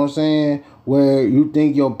shit, you know what I'm saying? Where you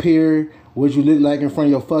think your peer, what you look like in front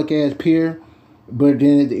of your fuck ass peer, but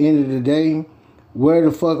then at the end of the day, where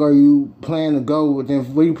the fuck are you planning to go with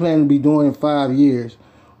them? What you planning to be doing in 5 years?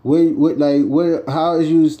 How is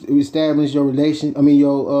you establish your relation? I mean,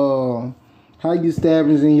 how you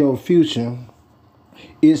establishing your future?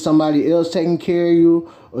 Is somebody else taking care of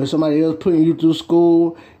you? Or is somebody else putting you through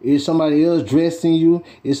school? Is somebody else dressing you?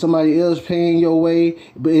 Is somebody else paying your way?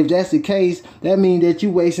 But if that's the case, that means that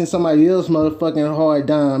you wasting somebody else motherfucking hard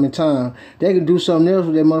dime and time. They can do something else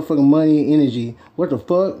with that motherfucking money and energy. What the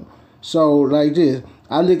fuck? So, like this,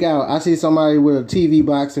 I look out, I see somebody with a TV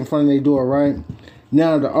box in front of their door, right?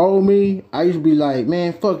 Now, the old me, I used to be like,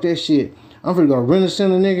 man, fuck that shit. I'm finna go rent a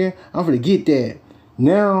center, nigga. I'm finna get that.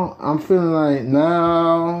 Now, I'm feeling like,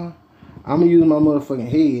 nah, I'm gonna use my motherfucking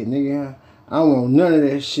head, nigga. I don't want none of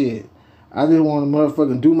that shit. I just want to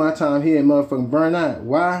motherfucking do my time here and motherfucking burn out.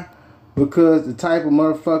 Why? Because the type of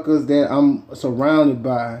motherfuckers that I'm surrounded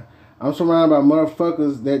by, I'm surrounded by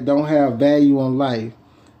motherfuckers that don't have value on life.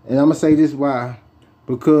 And I'm gonna say this why.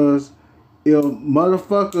 Because if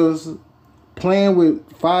motherfuckers playing with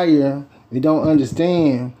fire, they don't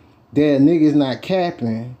understand that niggas not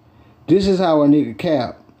capping. This is how a nigga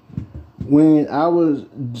cap. When I was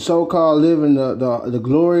so-called living the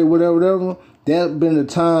glory, whatever, that been the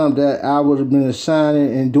time that I would have been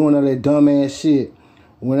shining and doing all that dumbass shit.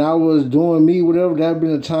 When I was doing me, whatever, that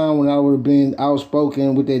been the time when I would have been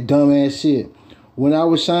outspoken with that dumbass shit. When I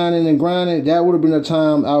was shining and grinding, that would have been the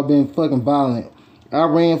time I would have been fucking violent. I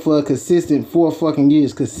ran for a consistent 4 fucking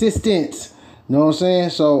years. Consistent. You know what I'm saying?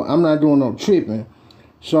 So I'm not doing no tripping.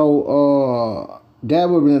 So that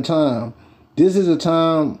would have been a time. This is a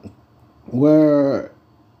time where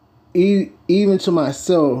even to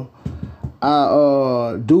myself,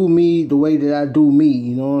 I do me the way that I do me,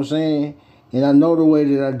 you know what I'm saying? And I know the way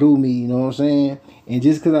that I do me, you know what I'm saying? And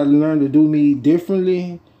just because I learned to do me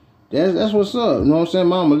differently, that's what's up, you know what I'm saying?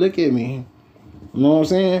 Mama, look at me. You know what I'm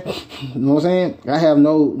saying? You know what I'm saying? I have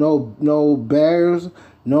no barriers, you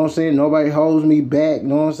know what I'm saying? Nobody holds me back, you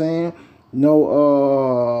know what I'm saying?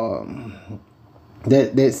 No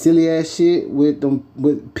that silly ass shit with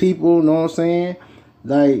people, you know what I'm saying?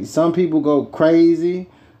 Like, some people go crazy,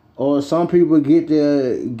 or some people get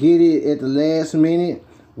it at the last minute,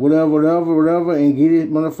 whatever, and get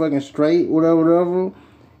it motherfucking straight, whatever.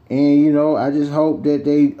 And you know, I just hope that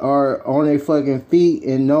they are on their fucking feet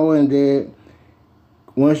and knowing that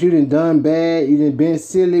once you done bad, you done been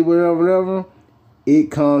silly, whatever,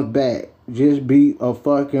 it comes back. Just be a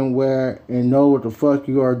fucking aware and know what the fuck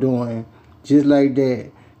you are doing. Just like that.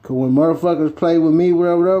 Cause when motherfuckers play with me,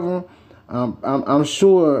 whatever, I'm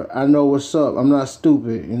sure I know what's up. I'm not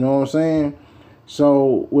stupid. You know what I'm saying?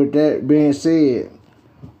 So with that being said,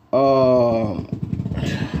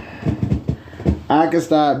 I can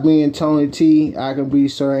stop being Tony T. I can be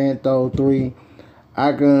Sir Antho 3.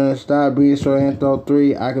 I can stop being Sir Antho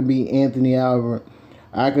 3. I can be Anthony Albert.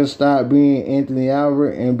 I can stop being Anthony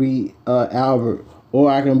Albert and be Albert,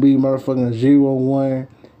 or I can be motherfucking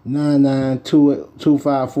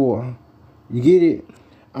 0199254. You get it?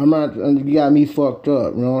 I'm not. You got me fucked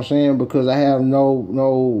up. You know what I'm saying? Because I have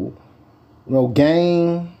no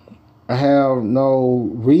gain. I have no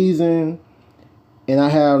reason, and I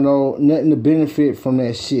have nothing to benefit from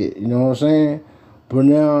that shit. You know what I'm saying? But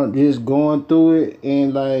now just going through it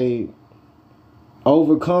and like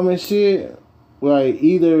overcoming shit, like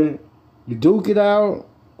either you duke it out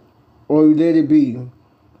or you let it be.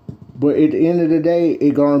 But at the end of the day,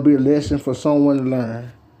 it's gonna be a lesson for someone to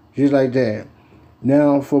learn. Just like that.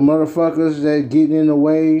 Now for motherfuckers that get in the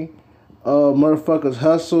way, motherfuckers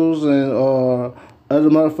hustles and other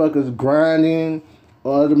motherfuckers grinding,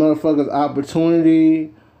 or other motherfuckers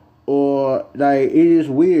opportunity, or like it is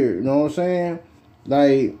weird, you know what I'm saying?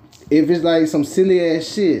 Like if it's like some silly ass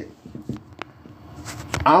shit,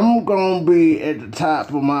 I'm gonna be at the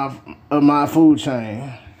top of my food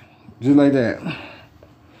chain, just like that.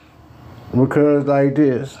 Because like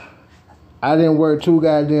this, I didn't work too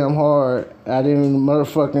goddamn hard. I didn't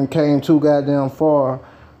motherfucking came too goddamn far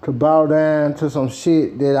to bow down to some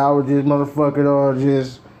shit that I was just motherfucking or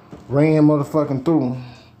just ran motherfucking through.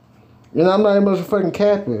 You know, I'm not even motherfucking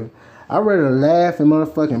capping. I'd rather laugh and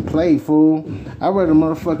motherfucking play, fool. I'd rather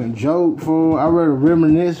motherfucking joke, fool. I'd rather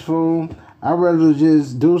reminisce, fool. I'd rather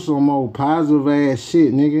just do some more positive ass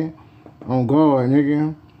shit, nigga. On guard,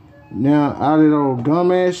 nigga. Now, all that old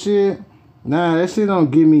dumb ass shit, nah, that shit don't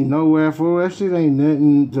get me nowhere, fool. That shit ain't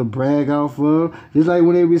nothing to brag off of. Just like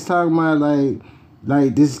when they be talking about,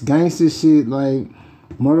 like this gangster shit, like,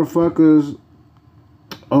 motherfuckers,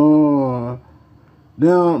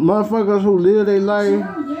 now, motherfuckers who live their life,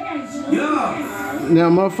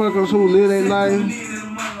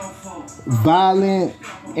 violent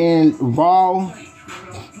and raw,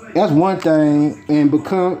 that's one thing, and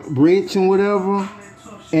become rich and whatever,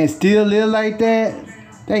 and still live like that,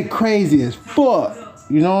 they crazy as fuck,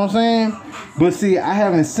 you know what I'm saying? But see, I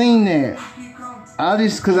haven't seen that.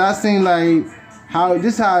 Cause I seen like, how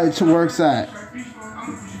it works out.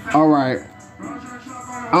 Alright.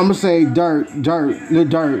 I'ma say Dirk and Vaughn.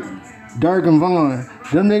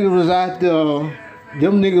 Them niggas was out there.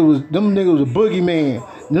 Them niggas was a boogeyman.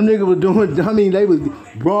 Them niggas was doing. I mean, they was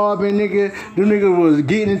robbing niggas. Them niggas was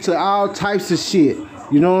getting into all types of shit.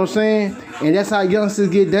 You know what I'm saying? And that's how youngsters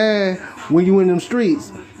get down when you in them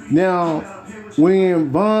streets. Now,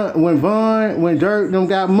 when Dirk them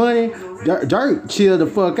got money, Dirk chilled the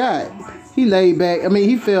fuck out. He laid back. I mean,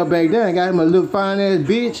 he fell back down, got him a little fine ass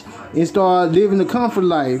bitch, and started living the comfort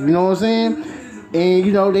life. You know what I'm saying? And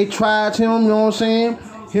you know they tried him. You know what I'm saying?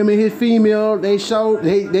 Him and his female, they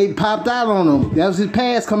popped out on him. That was his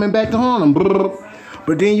past coming back to haunt him.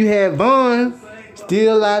 But then you had Vaughn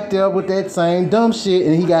still out there with that same dumb shit,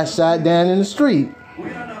 and he got shot down in the street.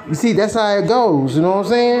 You see, that's how it goes. You know what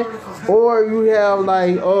I'm saying? Or you have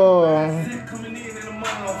like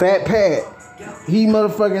Fat Pat. He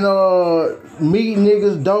motherfucking meet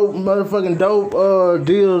niggas dope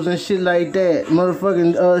deals and shit like that.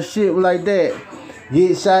 Motherfucking shit like that.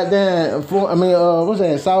 Get shot down what's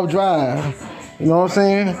that? South Drive. You know what I'm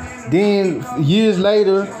saying? Then years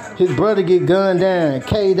later, his brother get gunned down,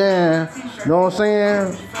 K down. You know what I'm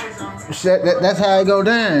saying? That's how it go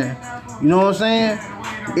down. You know what I'm saying?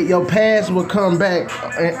 Your past will come back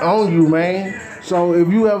on you, man. So if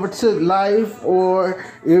you ever took life, or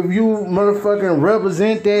if you motherfucking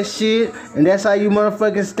represent that shit, and that's how you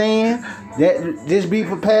motherfucking stand, that just be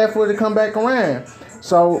prepared for it to come back around.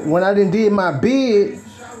 So when I did my bid,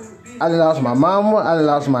 I done lost my mama, I done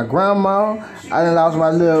lost my grandma, I done lost my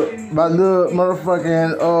little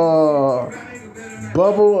motherfucking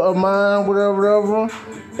bubble of mine, whatever.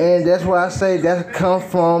 And that's why I say that come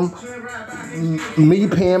from me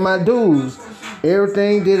paying my dues.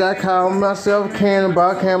 Everything that I call myself, caring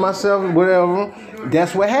myself, whatever,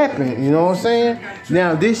 that's what happened. You know what I'm saying?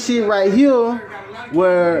 Now, this shit right here,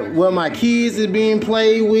 where my kids is being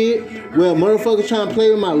played with, where motherfuckers trying to play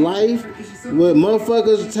with my life, where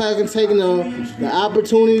motherfuckers taking the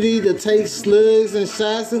opportunity to take slugs and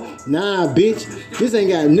shots. Nah, bitch, this ain't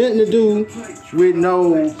got nothing to do with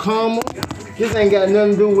no karma. This ain't got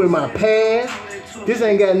nothing to do with my past. This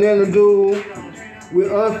ain't got nothing to do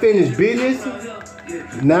with unfinished business.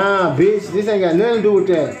 Nah, bitch, this ain't got nothing to do with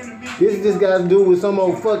that. This just got to do with some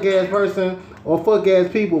old fuck ass person or fuck ass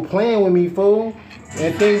people playing with me, fool,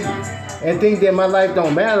 and think that my life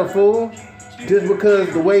don't matter, fool, just because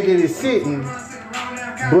the way that it's sitting.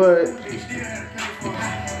 But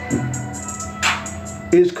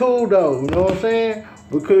it's cool though, you know what I'm saying?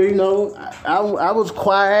 Because you know, I was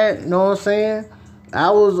quiet, you know what I'm saying? I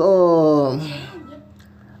was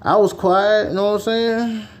I was quiet, you know what I'm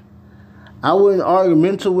saying? I wasn't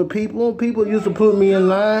argumentative with people. People used to put me in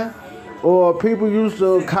line, or people used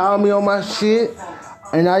to call me on my shit,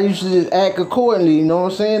 and I used to just act accordingly, you know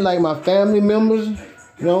what I'm saying? Like my family members,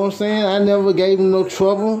 you know what I'm saying? I never gave them no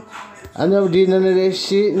trouble. I never did none of that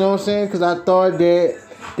shit, you know what I'm saying? Because I thought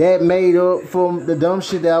that made up for the dumb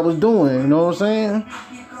shit that I was doing, you know what I'm saying?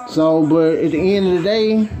 So, but at the end of the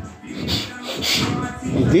day,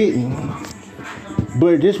 it didn't.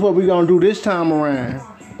 But this what we gonna do this time around.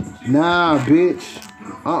 Nah, bitch.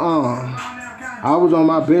 I was on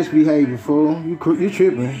my best behavior, fool. You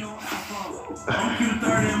tripping.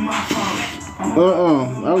 I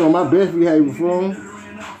was on my best behavior, fool.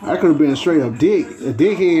 I could have been a straight up a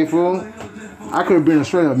dickhead, fool. I could have been a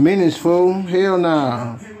straight up menace, fool. Hell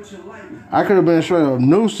nah. I could have been a straight up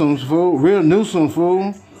nuisance, fool. Real nuisance,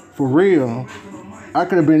 fool. For real. I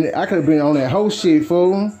could have been on that whole shit,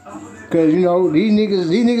 fool. Cause you know these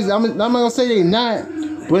niggas. I'm not gonna say they not,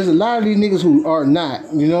 but there's a lot of these niggas who are not.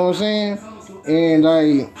 You know what I'm saying? And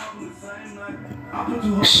like,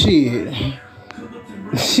 shit.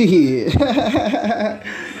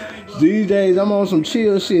 These days I'm on some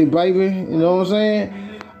chill shit, baby. You know what I'm saying?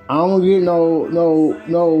 I don't get no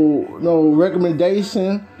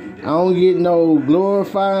recommendation. I don't get no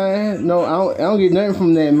glorifying. No, I don't get nothing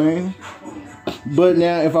from that, man. But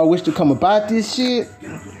now, if I wish to come about this shit,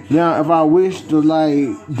 now if I wish to like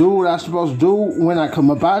do what I'm supposed to do when I come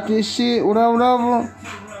about this shit, whatever,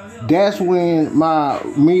 that's when my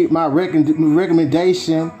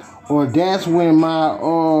recommendation, or that's when my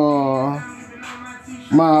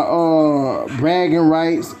bragging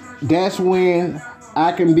rights. That's when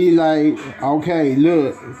I can be like, okay,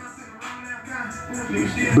 look.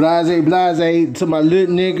 Blase to my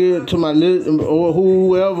little nigga, to my little or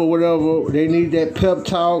whoever, whatever. They need that pep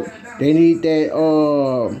talk. They need that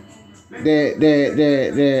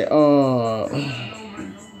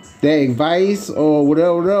advice or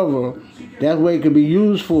whatever. That's what it could be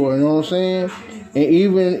used for. You know what I'm saying? And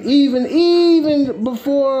even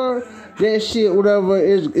before that shit, whatever,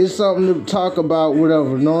 is something to talk about,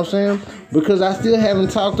 whatever. You know what I'm saying? Because I still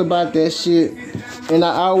haven't talked about that shit. And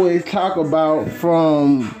I always talk about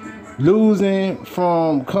from losing,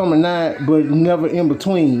 from coming out, but never in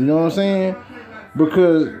between. You know what I'm saying?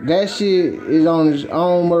 Because that shit is on its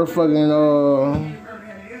own motherfucking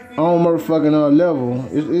level.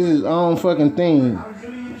 It's its own fucking thing.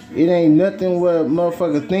 It ain't nothing what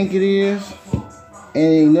motherfuckers think it is. It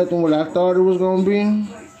ain't nothing what I thought it was gonna be.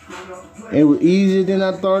 It was easier than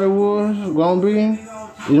I thought it was gonna be.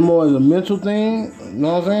 It's more as a mental thing. You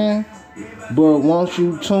know what I'm saying? But once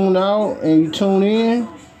you tune out and you tune in,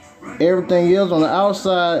 everything else on the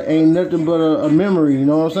outside ain't nothing but a memory, you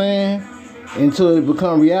know what I'm saying? Until it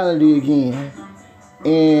become reality again.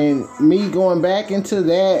 And me going back into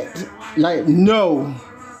that, like, no,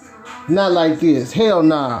 not like this. Hell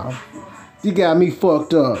nah. You got me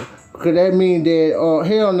fucked up. Cause that mean that,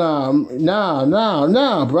 hell nah,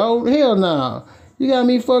 bro. Hell nah. You got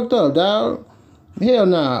me fucked up, dog. Hell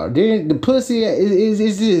nah. Then the pussy is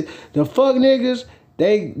just the fuck niggas.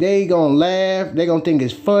 They gonna laugh. They gonna think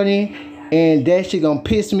it's funny, and that shit gonna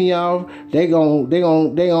piss me off. They gonna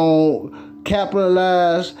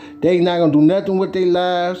capitalize. They not gonna do nothing with their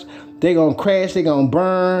lives. They gonna crash. They gonna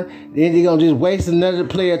burn. Then they gonna just waste another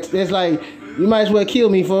player. It's like you might as well kill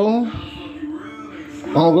me, fool.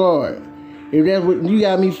 Oh God, if that's what you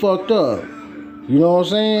got me fucked up. You know what I'm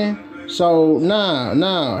saying? So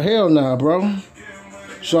nah, hell nah, bro.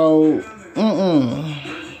 So,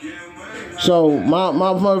 So my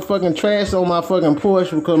motherfucking trash on my fucking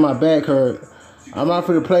porch because my back hurt. I'm not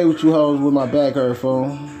finna play with you hoes with my back hurt,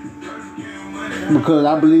 fool. Because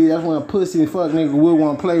I believe that's when a pussy and fuck nigga will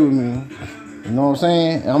want to play with me. You know what I'm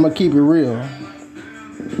saying? I'm gonna keep it real.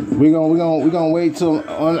 We gonna wait till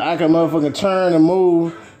I can motherfucking turn and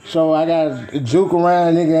move. So I gotta juke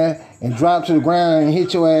around, nigga, and drop to the ground and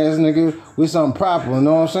hit your ass, nigga, with something proper. You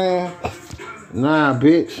know what I'm saying? Nah,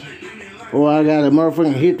 bitch. Or I gotta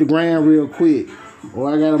motherfucking hit the ground real quick.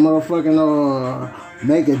 Or I gotta motherfucking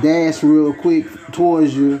make a dash real quick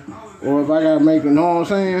towards you. Or if I gotta make it, you know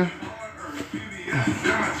what I'm saying?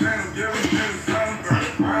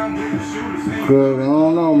 Cause I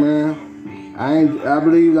don't know, man. I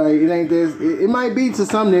believe like it ain't this. It might be to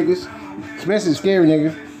some niggas, especially scary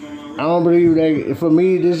niggas. I don't believe that for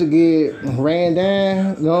me this will get ran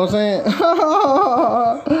down. You know what I'm saying?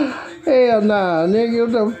 Hell nah, nigga.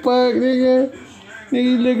 What the fuck, nigga? Nigga,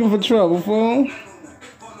 you looking for trouble, fool?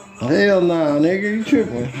 Hell nah, nigga. You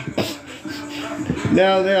tripping?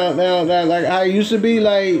 Now, like I used to be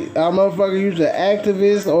like a motherfucker used to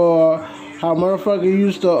activist or how motherfucker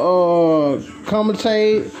used to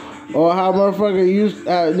commentate, or how motherfucker used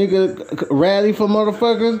nigga rally for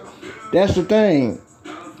motherfuckers. That's the thing.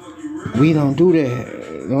 We don't do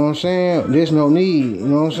that. You know what I'm saying? There's no need. You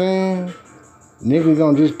know what I'm saying? Niggas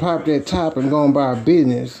gonna just pop that top and go about our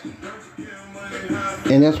business.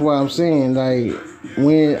 And that's why I'm saying, like,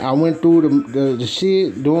 when I went through the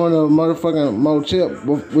shit during the motherfucking motel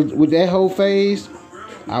with that whole phase,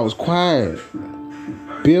 I was quiet.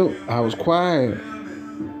 I was quiet.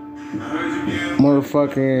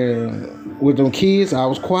 Motherfucking with them kids, I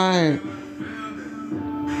was quiet.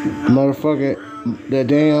 Motherfucking that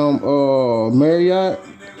damn Marriott,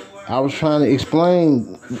 I was trying to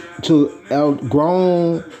explain to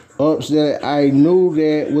grown ups that I knew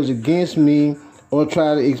that was against me, or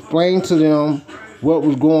try to explain to them what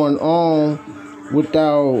was going on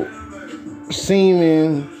without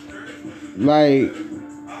seeming like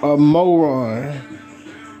a moron.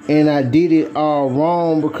 And I did it all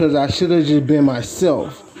wrong because I should have just been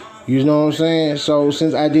myself. You know what I'm saying? So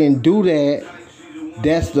since I didn't do that,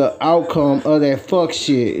 that's the outcome of that fuck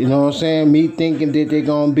shit. You know what I'm saying? Me thinking that they're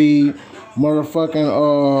gonna be motherfucking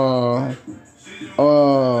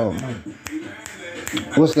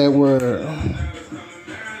what's that word?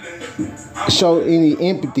 Show any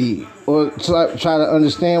empathy or try to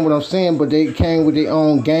understand what I'm saying, but they came with their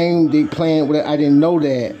own game. They playing with it. I didn't know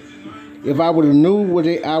that. If I would have knew what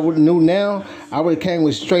I would have knew now, I would have came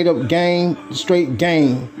with straight game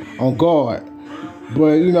on guard.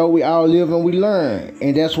 But you know, we all live and we learn,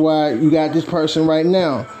 and that's why you got this person right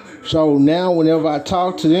now. So now, whenever I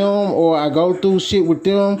talk to them or I go through shit with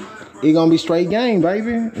them, it gonna be straight game,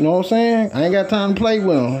 baby. You know what I'm saying? I ain't got time to play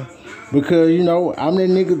with them. Because, you know, I'm the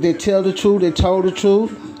nigga that tell the truth, that told the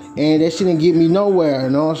truth, and that shit didn't get me nowhere.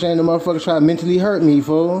 You know what I'm saying? The motherfuckers tried to mentally hurt me,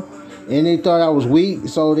 fool. And they thought I was weak,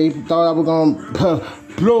 so they thought I was gonna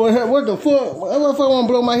blow it. What the fuck? What the fuck wanna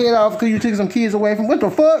blow my head off because you took some kids away from? What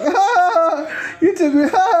the fuck? You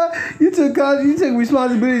took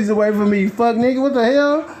responsibilities away from me, fuck nigga. What the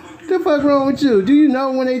hell? What the fuck wrong with you? Do you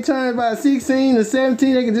know when they turn about 16 or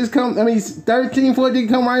 17, they can just come, 13, 14, they can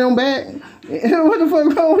come right on back? What the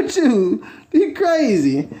fuck wrong with you? You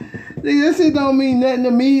crazy. That shit don't mean nothing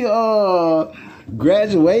to me.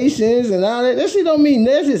 Graduations and all that. That shit don't mean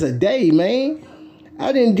nothing. That's just a day, man.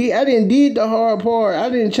 I didn't did the hard part. I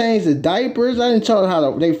didn't change the diapers. I didn't tell them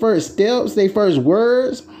how they first steps, they first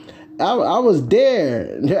words. I was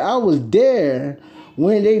there. I was there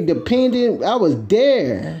when they depended. I was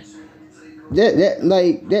there.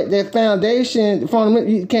 That foundation,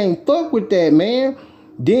 you can't fuck with that, man.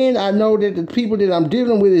 Then I know that the people that I'm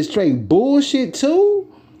dealing with is straight bullshit too.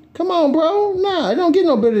 Come on, bro. Nah, it don't get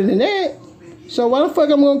no better than that. So why the fuck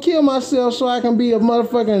I'm gonna kill myself so I can be a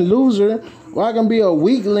motherfucking loser, or I can be a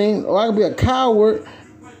weakling, or I can be a coward,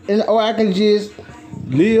 or I can just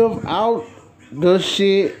live out the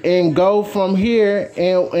shit and go from here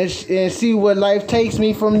and see what life takes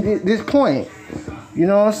me from this point. You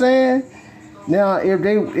know what I'm saying? Now, if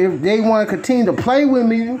they want to continue to play with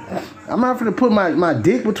me, I'm not gonna put my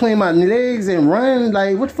dick between my legs and run.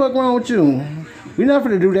 Like, what the fuck wrong with you? We're not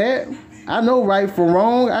gonna do that. I know right from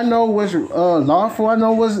wrong. I know what's lawful. I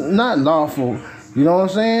know what's not lawful. You know what I'm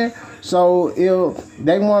saying? So if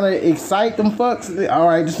they want to excite them fucks, all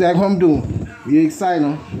right, this is what I'm doing. You excite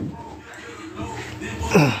them.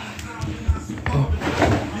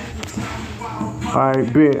 All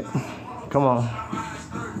right, bet. Come on.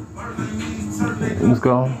 Let's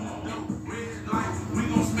go.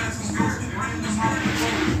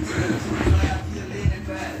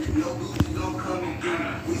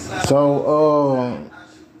 So,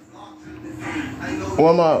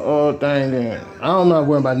 what my thing then? I'm not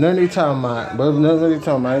worrying about none of they talking about, but none of they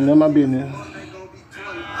talking about, none of my business.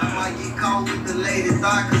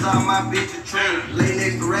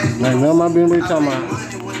 Like, none of my business what they talking about.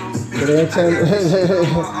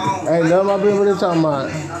 Ain't none of my business what they talking about.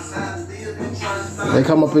 They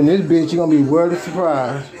come up in this bitch, you gonna be worthy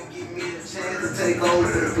surprised.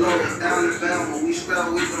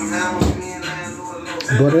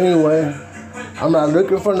 But anyway, I'm not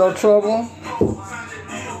looking for no trouble.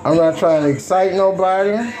 I'm not trying to excite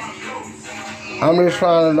nobody. I'm just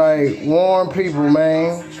trying to like warn people,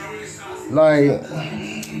 man. Like,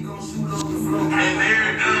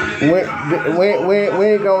 when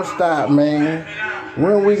it gonna stop, man?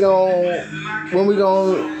 When we gonna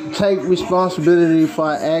take responsibility for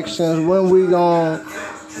our actions? When we gonna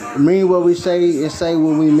mean what we say and say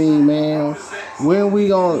what we mean, man? When we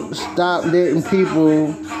gonna stop letting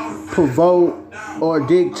people provoke or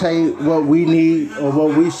dictate what we need or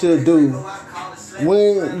what we should do?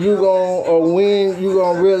 When you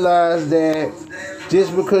gonna realize that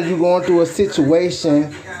just because you're going through a situation,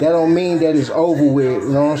 that don't mean that it's over with.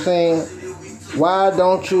 You know what I'm saying? Why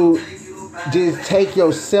don't you just take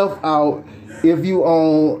yourself out if you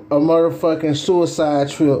on a motherfucking suicide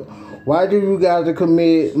trip? Why do you got to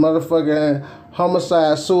commit motherfucking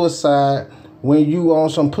homicide, suicide when you on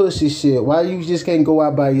some pussy shit? Why you just can't go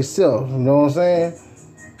out by yourself? You know what I'm saying?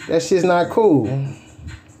 That shit's not cool.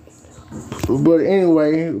 But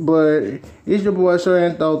anyway, it's your boy Sir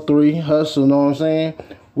Anthro 3 Hustle, you know what I'm saying?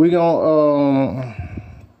 We gonna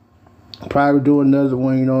probably do another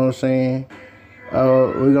one, you know what I'm saying?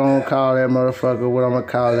 We gonna call that motherfucker what I'm gonna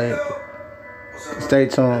call it. Stay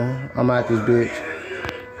tuned. I'm out this bitch.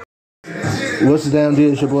 What's the damn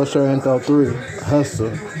deal? It's your boy Sir Anthro 3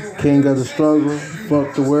 Hustle. King of the struggle.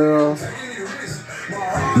 Fuck the world.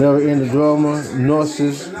 Never end the drama.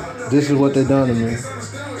 Nurses. This is what they done to me.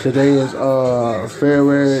 Today is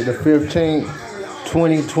February the 15th,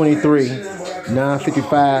 2023,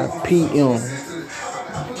 9:55 p.m.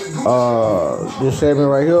 This segment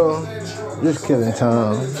right here, just killing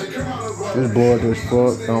time. Just bored as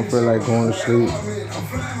fuck. Don't feel like going to sleep.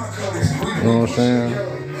 You know what I'm saying?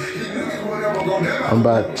 I'm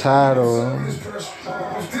about tired of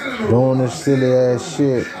doing this silly ass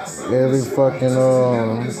shit every fucking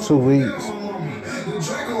 2 weeks.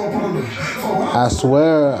 I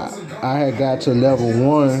swear I had got to level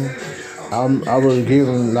 1. I was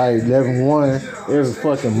given like level 1 every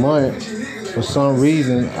fucking month. For some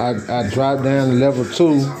reason, I dropped down to level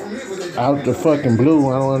 2 out the fucking blue.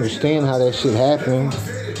 I don't understand how that shit happened.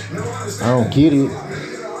 I don't get it.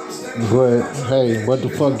 But hey, what the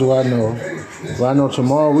fuck do I know? Well, I know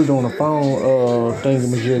tomorrow we doing a phone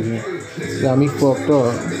thingamajiggy. Got me fucked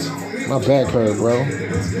up. My back hurt, bro.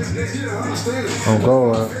 Oh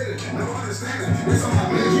God.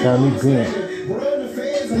 Got me bent.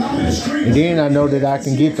 And then I know that I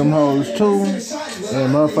can get them hoes too. And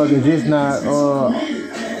motherfuckers just not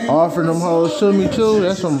offering them hoes to me too.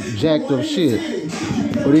 That's some jacked up shit.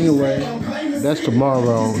 But anyway, that's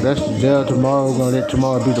tomorrow. That's the jail tomorrow. We're gonna let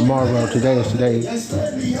tomorrow be tomorrow. Today is today.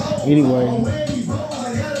 Anyway,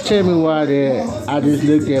 tell me why that I just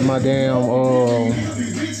looked at my damn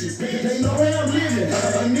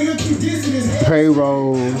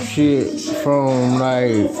payroll shit from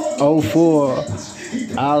like 04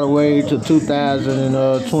 all the way to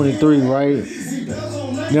 2023, right?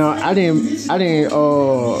 Now I didn't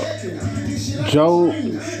joke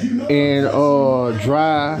and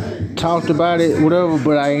dry talked about it, whatever,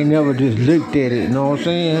 but I ain't never just looked at it, you know what I'm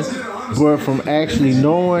saying? But from actually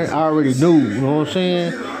knowing, I already knew, you know what I'm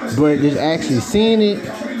saying? But just actually seeing it,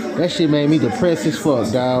 that shit made me depressed as fuck,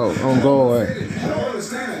 dog, on God.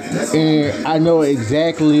 And I know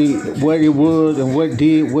exactly what it was and what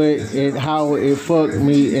did what and how it fucked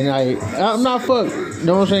me. And I'm not fucked, you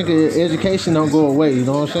know what I'm saying? Because education don't go away, you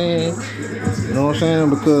know what I'm saying? You know what I'm saying?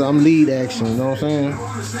 Because I'm lead action, you know what I'm saying?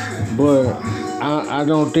 But I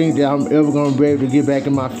don't think that I'm ever going to be able to get back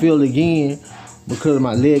in my field again because of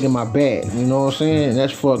my leg and my back, you know what I'm saying?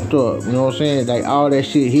 That's fucked up, you know what I'm saying? Like, all that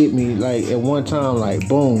shit hit me, like, at one time, like,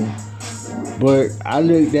 boom. But I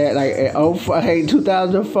looked at, like, at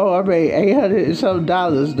 2004, I made $800 and something,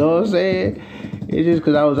 you know what I'm saying? It's just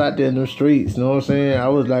because I was out there in the streets, you know what I'm saying? I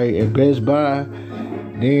was, like, at Best Buy.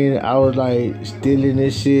 Then I was, like, stealing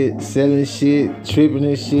this shit, selling shit, tripping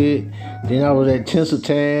this shit. Then I was at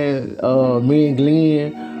Tinseltown, me and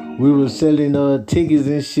Glenn. We was selling tickets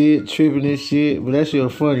and shit, tripping and shit, but that shit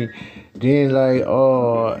was funny. Then like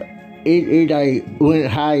it like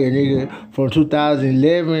went higher, nigga, from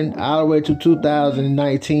 2011 all the way to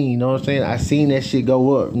 2019. You know what I'm saying? I seen that shit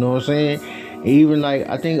go up. You know what I'm saying? Even like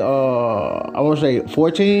I think I want to say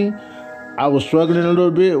 14. I was struggling a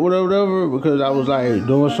little bit, whatever, because I was like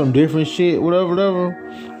doing some different shit, whatever.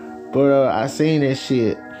 But I seen that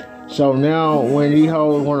shit. So now when these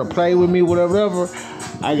hoes want to play with me, whatever,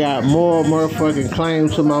 I got more motherfucking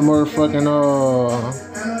claims to my motherfucking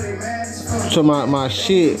to my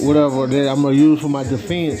shit, whatever, that I'm gonna use for my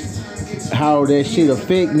defense. How that shit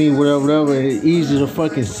affect me, whatever, and it's easy to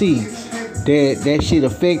fucking see that shit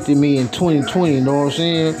affected me in 2020, you know what I'm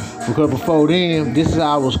saying? Because before then, this is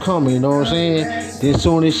how I was coming, you know what I'm saying? Then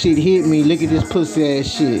soon as shit hit me, look at this pussy ass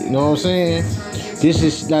shit, you know what I'm saying? This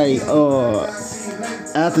is like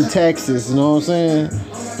after taxes, you know what I'm saying?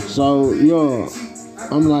 So yo,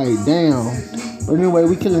 I'm like, damn. But anyway,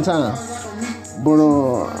 we killing time. But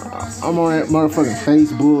I'm on that motherfucking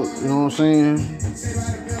Facebook, you know what I'm saying?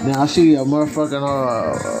 Now I see a motherfucking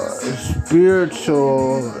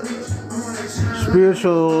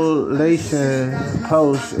spiritualization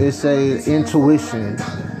post. It say intuition.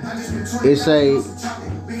 It say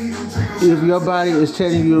If your body is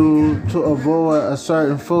telling you to avoid a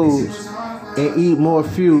certain foods and eat more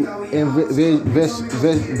fruit and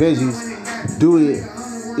veggies, do it.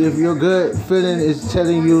 If your gut feeling is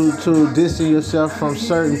telling you to distance yourself from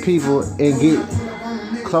certain people and get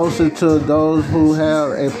closer to those who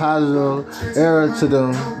have a positive era to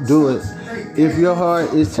them, do it. If your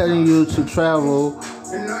heart is telling you to travel,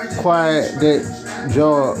 quit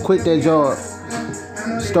that job.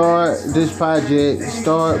 Start this project.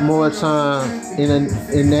 Start more time in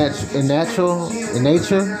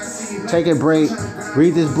nature. Take a break.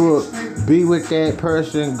 Read this book. Be with that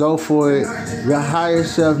person. Go for it. Your higher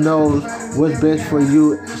self knows what's best for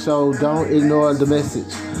you, so don't ignore the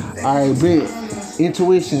message. Alright, big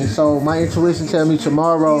intuition. So my intuition tell me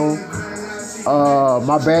tomorrow.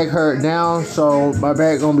 My back hurt now, so my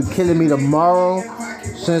back gonna be killing me tomorrow.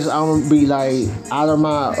 Since I'm gonna be like out of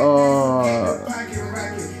my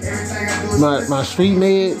my street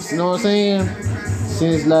meds, you know what I'm saying?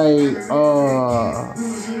 Since like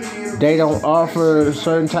they don't offer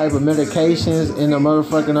certain type of medications in the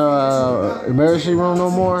motherfucking emergency room no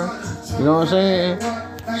more. You know what I'm saying?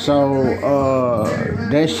 So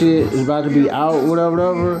that shit is about to be out,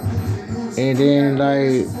 whatever. And then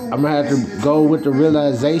like I'm gonna have to go with the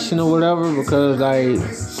realization or whatever, because like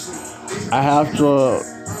I have to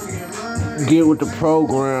get with the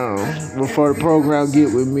program before the program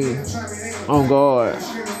get with me. On God.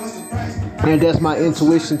 And that's my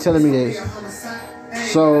intuition telling me this.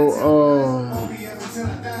 So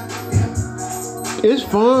it's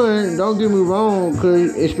fun, don't get me wrong,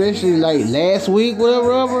 cause especially like last week,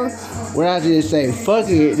 whatever, when I just say fuck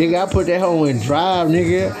it, nigga, I put that hoe in drive,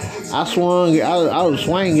 nigga. I swung, I was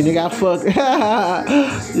swinging, nigga. I fucked,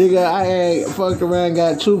 nigga. I had fucked around,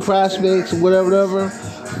 got 2 prospects, whatever.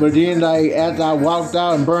 But then, like after I walked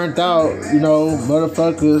out and burnt out, you know,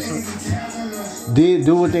 motherfuckers did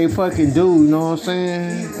do what they fucking do, you know what I'm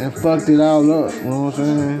saying, and fucked it all up, you know what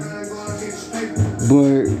I'm saying.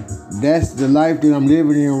 But that's the life that I'm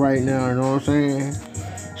living in right now, you know what I'm saying.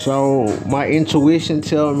 So my intuition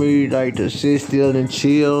tell me like to sit still and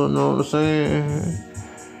chill, you know what I'm saying.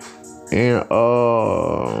 And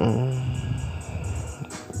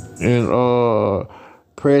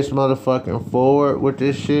press motherfucking forward with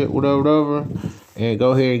this shit, whatever, and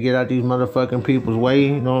go ahead and get out these motherfucking people's way,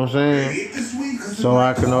 you know what I'm saying? So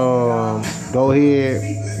I can go ahead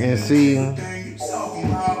and see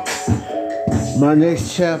my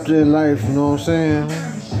next chapter in life, you know what I'm saying?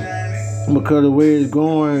 Because the way it's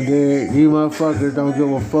going, that these motherfuckers don't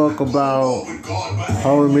give a fuck about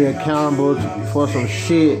holding me accountable for some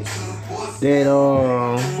shit that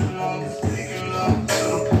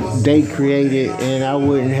they created, and I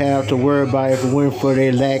wouldn't have to worry about if it went for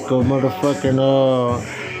their lack of motherfucking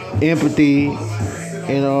empathy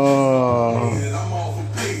and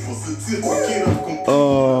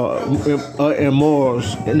and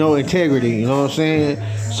morals, no integrity, you know what I'm saying?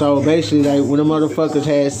 So basically, like when the motherfuckers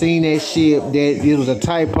had seen that shit, that it was a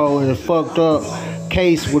typo and a fucked up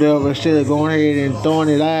case, whatever, instead of going ahead and throwing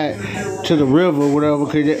it out to the river, whatever,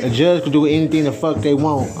 because a judge could do anything the fuck they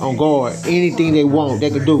want on guard. Anything they want, they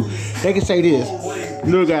could do. They could say this: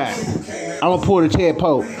 look, I'm gonna pull the Ted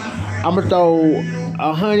Pope. I'm gonna throw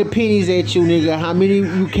 100 pennies at you, nigga. How many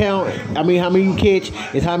you count? I mean, how many you catch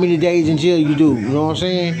is how many days in jail you do. You know what I'm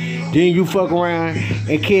saying? Then you fuck around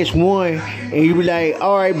and catch one, and you be like,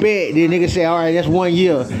 all right, bet. Then nigga say, all right, that's 1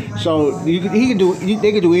 year. So they can do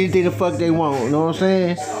anything the fuck they want. You know what I'm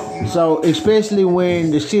saying? So especially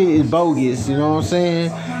when the shit is bogus. You know what I'm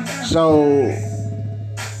saying? So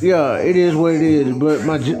yeah, it is what it is. But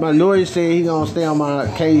my lawyer said he gonna stay on my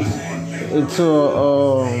case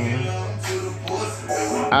until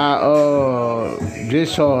I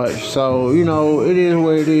discharge. So, you know, it is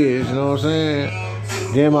what it is, you know what I'm saying?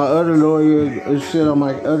 Then my other lawyer is shit on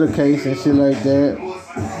my other case and shit like that.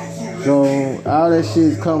 So all that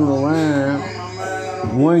shit's coming around.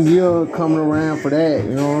 1 year coming around for that,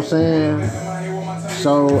 you know what I'm saying?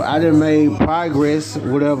 So I done made progress,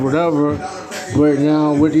 whatever. But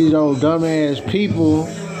now with these old dumbass people,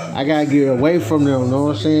 I gotta get away from them, you know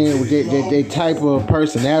what I'm saying? With that type of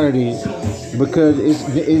personality, because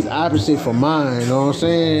it's opposite from mine, you know what I'm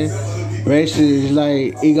saying? Basically, it's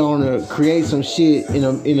like it gonna create some shit in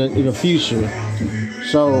the future.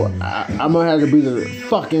 So I'm gonna have to be the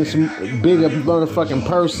fucking bigger motherfucking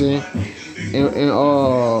person and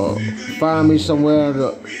find me somewhere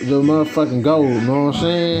the motherfucking go, you know what I'm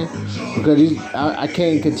saying? Because I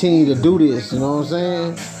can't continue to do this, you know what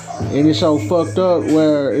I'm saying? And it's so fucked up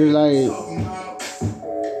where it's like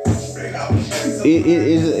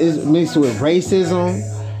it's mixed with racism,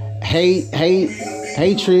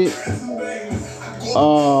 hatred,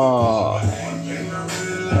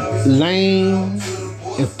 lame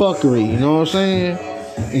and fuckery, you know what I'm saying?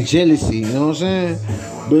 And jealousy, you know what I'm saying?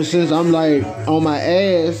 But since I'm like on my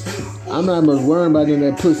ass, I'm not much worried about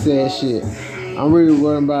that pussy ass shit. I'm really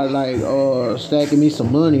worried about like stacking me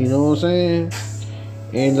some money, you know what I'm saying?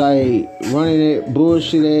 And like running that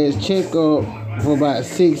bullshit ass check up for about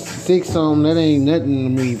six something, that ain't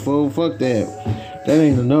nothing to me, fool. Fuck that. That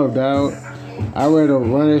ain't enough, dog. I'd rather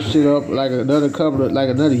run that shit up like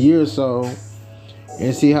another year or so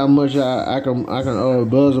and see how much I can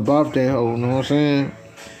buzz up off that hoe, you know what I'm saying?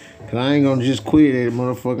 Cause I ain't gonna just quit at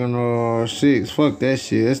motherfucking 6. Fuck that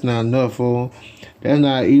shit. That's not enough, fool. That's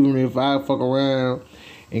not even if I fuck around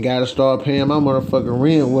and gotta start paying my motherfucking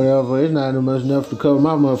rent, whatever. It's not much enough to cover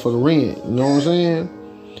my motherfucking rent. You know what I'm saying?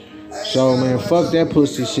 So man, fuck that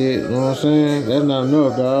pussy shit. You know what I'm saying? That's not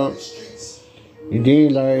enough, dog. And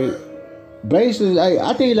then like, basically, like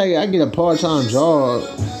I think like I get a part-time job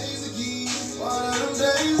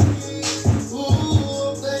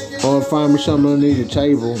or find me something underneath the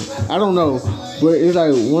table. I don't know, but it's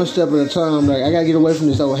like one step at a time. Like I gotta get away from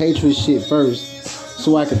this old hatred shit first,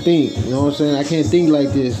 so I can think. You know what I'm saying? I can't think like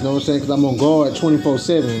this. You know what I'm saying? Because I'm on guard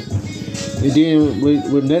 24/7. And then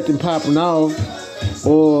with nothing popping off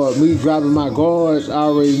or me dropping my guards, I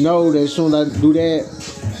already know that as soon as I do that,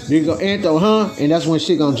 nigga go Anto, huh? And that's when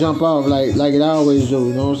shit gonna jump off like it always do.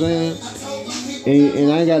 You know what I'm saying?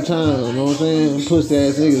 And I ain't got time, you know what I'm saying? Pussy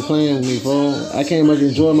ass niggas playing with me, fool. I can't much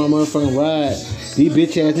enjoy my motherfucking ride. These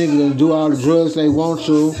bitch ass niggas can do all the drugs they want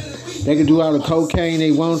to. They can do all the cocaine they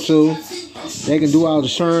want to. They can do all the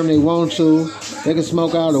sherm they want to. They can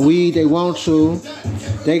smoke all the weed they want to.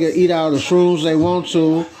 They can eat all the shrooms they want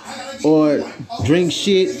to. Or drink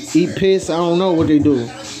shit, eat piss, I don't know what they do.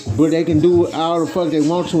 But they can do all the fuck they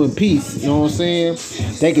want to in peace, you know what I'm saying?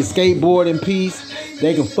 They can skateboard in peace.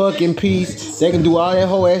 They can fuck in peace. They can do all that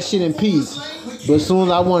whole ass shit in peace. But as soon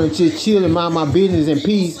as I want to just chill and mind my business in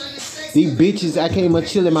peace, these bitches, I can't even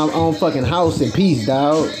chill in my own fucking house in peace,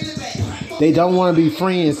 dog. They don't want to be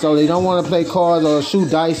friends, so they don't want to play cards or shoot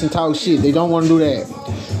dice and talk shit. They don't want to do that.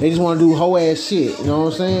 They just want to do whole ass shit, you know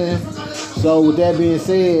what I'm saying? So with that being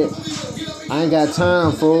said, I ain't got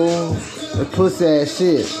time for that pussy ass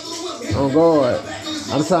shit. Oh God.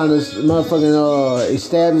 I'm trying to motherfucking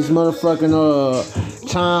establish motherfucking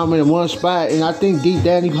time in one spot, and I think deep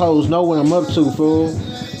down these hoes know what I'm up to, fool.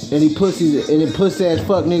 And the pussy ass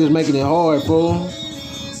fuck niggas making it hard, fool.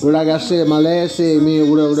 But like I said, my last segment,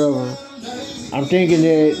 whatever. I'm thinking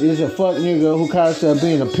that there's a fuck nigga who calls himself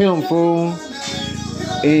being a pimp, fool,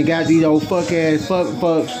 and got these old fucks,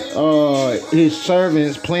 his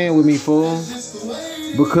servants playing with me, fool.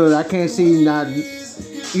 Because I can't see not.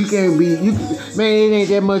 You can't be, man, it ain't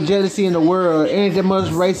that much jealousy in the world. It ain't that much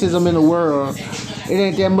racism in the world. It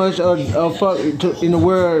ain't that much fuck in the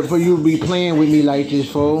world for you to be playing with me like this,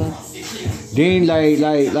 fool. Then like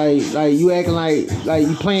you acting like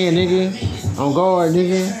you playing, nigga. On guard,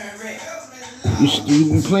 nigga.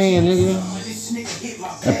 You playing, nigga.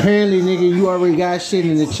 Apparently, nigga, you already got shit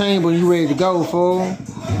in the chamber and you ready to go, fool.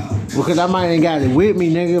 Because I might ain't got it with me,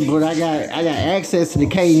 nigga, but I got access to the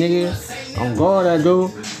K, nigga. On guard, I do.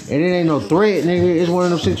 And it ain't no threat, nigga. It's one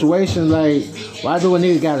of them situations like, why do a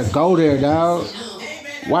nigga gotta go there, dog?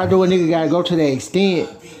 Why do a nigga gotta go to that extent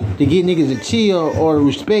to get niggas to chill or to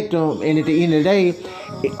respect them? And at the end of the day,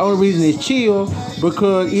 the only reason it's chill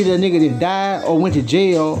because either a nigga done died or went to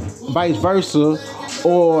jail, vice versa,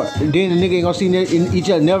 or then the nigga ain't gonna see each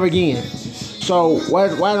other never again. So why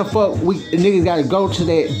the fuck niggas gotta go to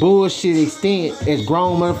that bullshit extent as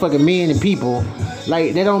grown motherfucking men and people?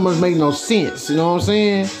 Like that almost make no sense, you know what I'm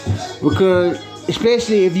saying? Because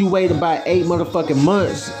especially if you wait about 8 motherfucking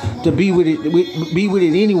months to be with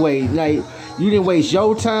it anyway. Like you didn't waste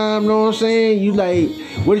your time, you know what I'm saying? You like,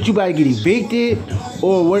 what did you about to get evicted?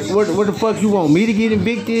 Or what the fuck you want me to get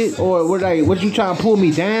evicted? Or what you trying to pull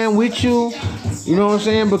me down with you? You know what I'm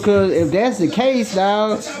saying? Because if that's the case,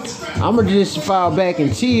 dog, I'ma just fall back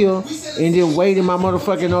and chill and then wait in my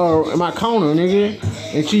motherfucking in my corner, nigga,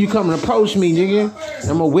 until you come and approach me, nigga.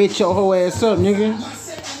 I'ma wet your whole ass up, nigga.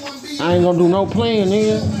 I ain't gonna do no playing,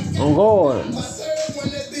 nigga. On guard.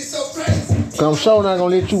 Cause I'm sure not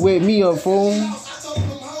gonna let you wet me up, fool.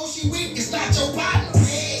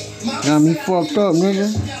 Got me fucked up, nigga.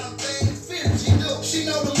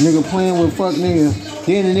 Nigga playing with fuck nigga.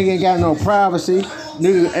 Then the nigga ain't got no privacy.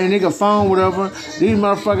 Nigga phone, whatever. These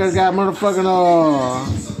motherfuckers got motherfucking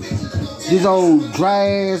this old dry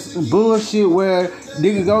ass bullshit where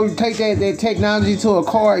nigga go take that technology to a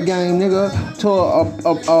card game, nigga, to a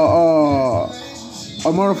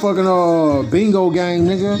motherfucking bingo game,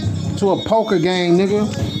 nigga, to a poker game, nigga.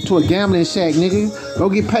 To a gambling shack, nigga. Go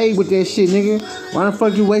get paid with that shit, nigga. Why the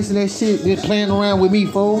fuck you wasting that shit just playing around with me,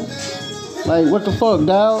 fool? Like, what the fuck,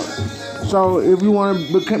 dog? So, if you want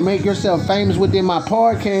to make yourself famous within my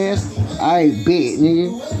podcast, I bet,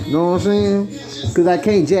 nigga. You know what I'm saying? Because I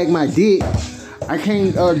can't jack my dick. I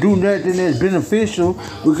can't do nothing that's beneficial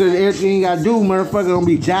because everything I do, motherfucker, gonna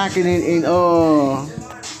be jacking and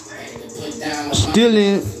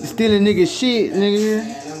stealing nigga shit,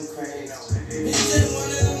 nigga.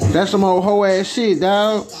 That's some old hoe ass shit,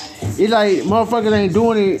 dog. It's like motherfuckers ain't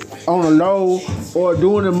doing it on the low or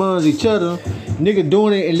doing it amongst each other. Nigga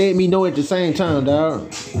doing it and let me know at the same time,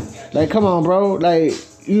 dog. Like, come on, bro. Like,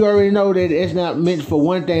 you already know that it's not meant for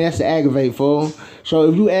one thing. That's to aggravate, fool. So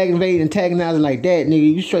if you aggravate and antagonizing like that,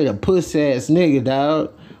 nigga, you straight a pussy ass nigga,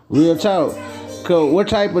 dog. Real talk. Cause what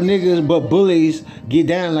type of niggas but bullies get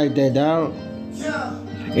down like that, dog?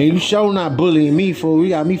 And you sure not bullying me, fool. You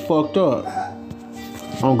got me fucked up.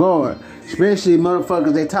 On guard. Especially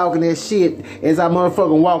motherfuckers that talking that shit as I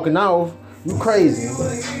motherfucking walking off. You crazy.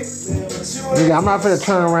 Nigga, I'm not finna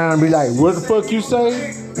turn around and be like, what the fuck you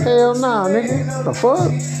say? Hell nah, nigga. What the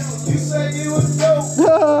fuck?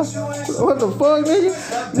 What the fuck, nigga?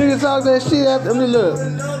 Niggas talk that shit after. I mean, look,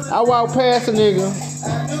 I walk past a nigga.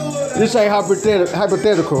 This ain't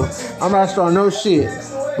hypothetical. I'm not starting no shit.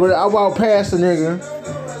 But I walk past a nigga.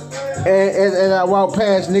 And I walk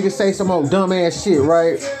past, niggas say some old dumbass shit,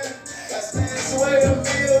 right?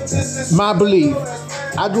 My belief,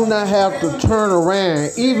 I do not have to turn around.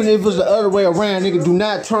 Even if it's the other way around, nigga, do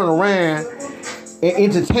not turn around and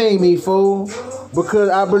entertain me, fool. Because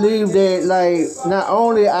I believe that, like, not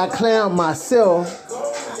only I clown myself,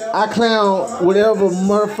 I clown whatever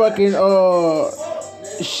motherfucking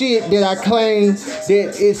shit that I claim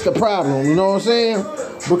that it's the problem. You know what I'm saying?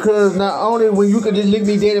 Because not only when you can just look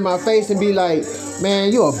me dead in my face and be like,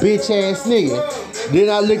 man, you a bitch ass nigga. Then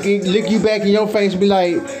I look you back in your face and be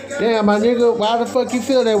like, damn, my nigga, why the fuck you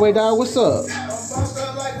feel that way, dog? What's up?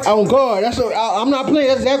 On guard. That's what, I'm not playing.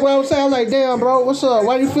 That's exactly what I'm saying. I'm like, damn, bro, what's up?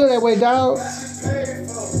 Why you feel that way, dog?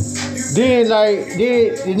 Then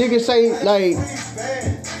the nigga say like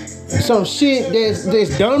some shit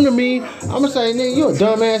that's dumb to me. I'ma say, nigga, you a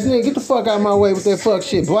dumbass nigga. Get the fuck out of my way with that fuck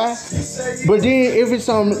shit, boy. But then if it's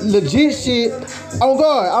some legit shit, on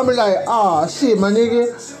guard, I'm be like, ah, shit, my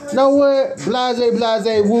nigga. Know what? Blase,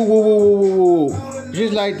 woo, woo, woo, woo, woo, woo.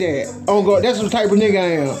 Just like that. On guard. That's the type of nigga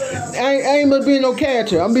I am. I ain't must be no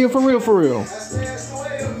catcher. I'm being for real.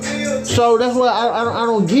 So that's why I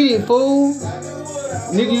don't get it, fool.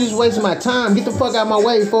 Nigga, you just wasting my time. Get the fuck out of my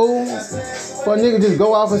way, fool. For a nigga just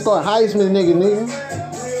go off and start heisting nigga.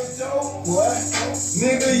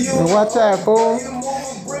 And watch out, fool.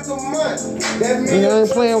 Nigga, I ain't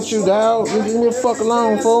playing with you, dog. Nigga, leave me the fuck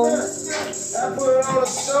alone, fool.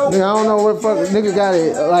 Nigga, I don't know what fuck nigga got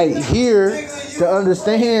it like here to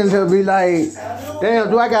understand to be like,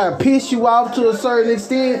 damn, do I gotta piss you off to a certain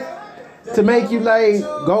extent to make you like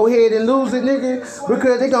go ahead and lose it, nigga?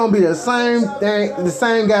 Because it gonna be the same thing, the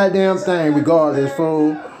same goddamn thing regardless,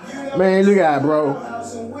 fool. Man, look at it, bro.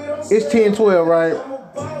 It's 10-12, right?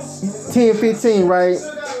 10-15, right?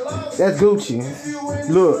 That's Gucci.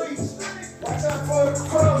 Look.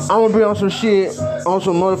 I'm gonna be on some shit, on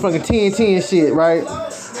some motherfucking 10-10 shit, right?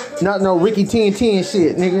 Not no Ricky 10-10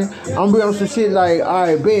 shit, nigga. I'm gonna be on some shit like,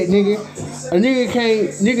 alright, bet, nigga. A nigga can't,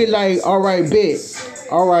 nigga like, alright, bet.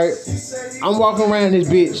 Alright. I'm walking around this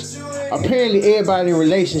bitch. Apparently everybody in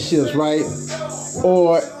relationships, right?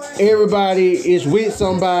 Or everybody is with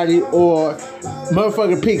somebody, or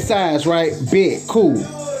motherfucker pick sides, right? Bet, cool.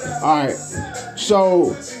 Alright.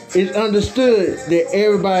 So it's understood that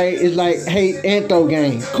everybody is like, hey, Antho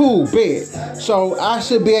gang. Cool, bet. So I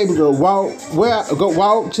should be able to walk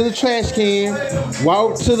to the trash can,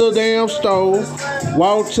 walk to the damn stove,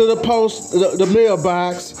 walk to the post, the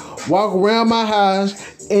mailbox, walk around my house,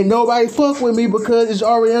 and nobody fuck with me because it's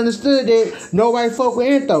already understood that nobody fuck with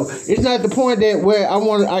Antho. It's not the point that where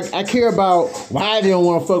I care about why they don't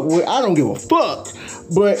want to fuck with. I don't give a fuck.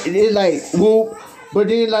 But it's like, whoop. But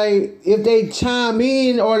then, like, if they chime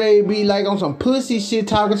in or they be, like, on some pussy shit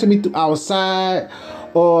talking to me outside,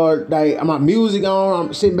 or, like, my music on,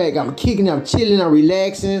 I'm sitting back, I'm kicking, I'm chilling, I'm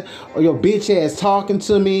relaxing, or your bitch ass talking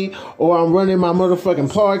to me, or I'm running my motherfucking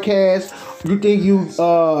podcast, you think you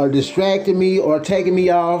distracting me or taking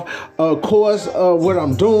me off course of what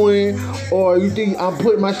I'm doing, or you think I'm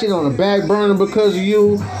putting my shit on the back burner because of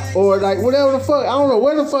you, or, like, whatever the fuck, I don't know,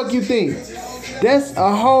 what the fuck you think? That's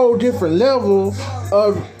a whole different level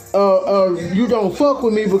of you don't fuck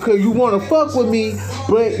with me because you want to fuck with me,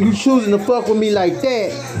 but you choosing to fuck with me like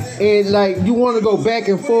that. And like you want to go back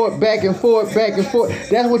and forth, back and forth, back and forth.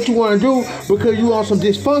 That's what you want to do because you on some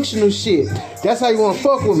dysfunctional shit. That's how you want to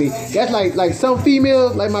fuck with me. That's like some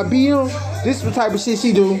females, like my BM. This is the type of shit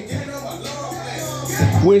she do.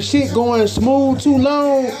 When shit going smooth too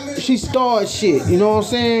long, she start shit. You know what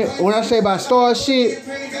I'm saying? When I say about start shit,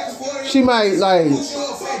 she might like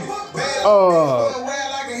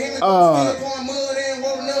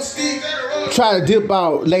try to dip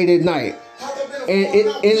out late at night. And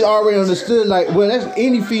it's already understood, like, well, that's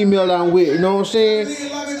any female that I'm with, you know what I'm saying?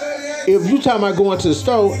 If you talking about going to the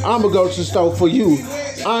store, I'm gonna go to the store for you.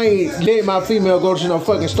 I ain't letting my female go to no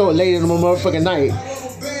fucking store late in the motherfucking night.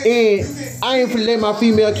 And I ain't finna let my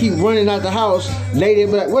female keep running out the house late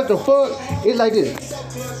and be like, what the fuck? It's like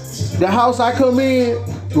this. The house I come in,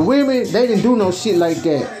 the women, they didn't do no shit like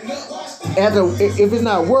that. If it's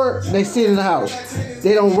not work, they sit in the house.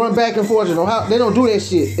 They don't run back and forth to the house. They don't do that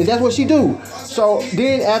shit. And that's what she do. So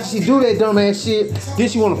then after she do that dumb ass shit, then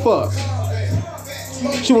she wanna fuck.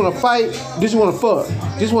 She wanna fight, then she wanna fuck.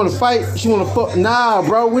 This wanna fight, she wanna fuck. Nah,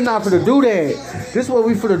 bro, we're not finna do that. This is what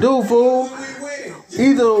we finna do, fool.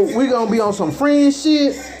 Either we gonna be on some friend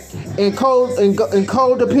shit and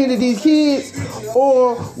codependent these kids,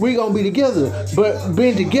 or we gonna be together. But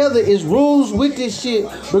being together is rules with this shit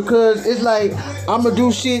because it's like I'ma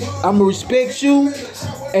do shit, I'ma respect you,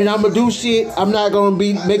 and I'ma do shit. I'm not gonna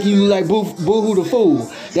be making you look like boo-hoo the fool.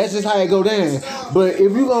 That's just how it go down. But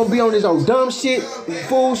if you gonna be on this old dumb shit,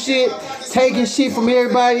 fool shit, taking shit from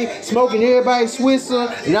everybody, smoking everybody's Swisser,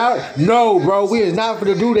 no, bro, we is not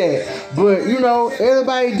gonna do that. But you know,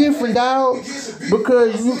 everybody different, dog.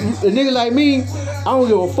 Because a nigga like me, I don't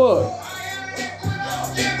give a fuck.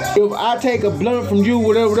 If I take a blunt from you,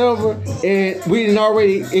 whatever, and we didn't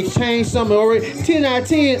already exchange something already, 10 out of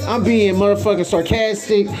 10, I'm being motherfucking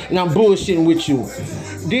sarcastic and I'm bullshitting with you.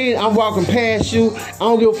 Then I'm walking past you. I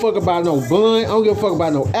don't give a fuck about no blunt. I don't give a fuck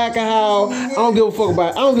about no alcohol. I don't give a fuck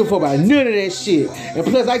about none of that shit. And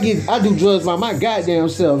plus I do drugs by my goddamn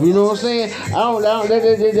self. You know what I'm saying?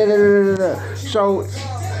 So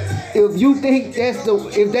if you think if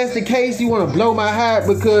that's the case, you want to blow my heart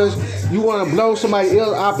because you want to blow somebody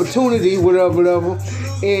else's opportunity, whatever,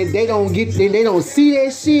 and they don't see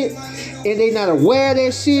that shit, and they not aware of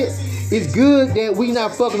that shit. It's good that we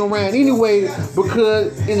not fucking around anyway,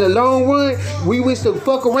 because in the long run, we wish to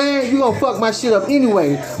fuck around, you gonna fuck my shit up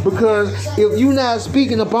anyway. Because if you not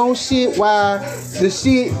speaking up on shit while the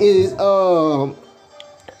shit is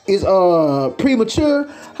premature,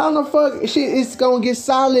 how the fuck shit is gonna get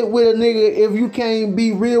solid with a nigga if you can't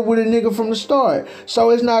be real with a nigga from the start? So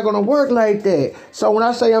it's not gonna work like that. So when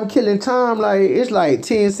I say I'm killing time, like it's like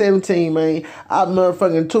 10:17, man. I'm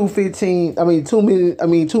motherfucking 2:15. 2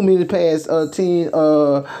 minutes past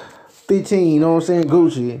 10:15. You know what I'm saying?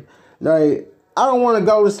 Gucci. Like, I don't want to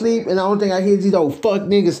go to sleep, and I don't think I hear these old fuck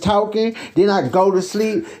niggas talking. Then I go to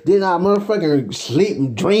sleep. Then I motherfucking sleep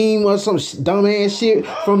and dream or some dumb ass shit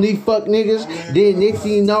from these fuck niggas. Then next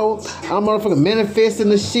thing you know, I'm motherfucking manifesting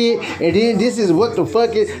the shit. And then this is what the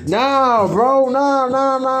fuck is. Nah, bro. No.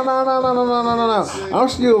 I'm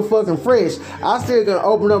still fucking fresh. I still gonna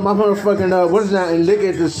open up my motherfucking and look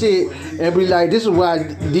at the shit and be like, this is why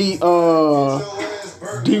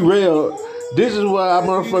derailed. This is why I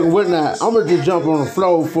motherfucking whatnot. I'm gonna just jump on the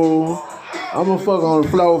floor, fool. I'm gonna fuck on the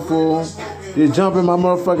floor, fool. Just jump in my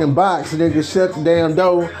motherfucking box and they can shut the damn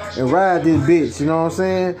door and ride this bitch, you know what I'm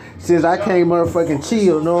saying? Since I can't motherfucking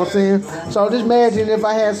chill, you know what I'm saying? So just imagine if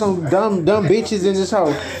I had some dumb bitches in this hoe.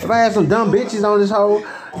 If I had some dumb bitches on this hoe,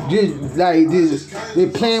 just like this, they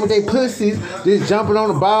playing with their pussies, just jumping on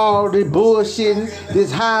the ball, they bullshitting,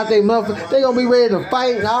 just hide they motherfucker. They gonna be ready to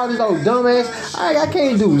fight and all this old dumbass. I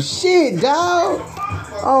can't do shit, dog.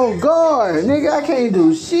 Oh God, nigga, I can't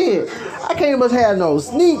do shit. I can't must have no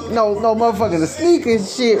motherfucking sneaking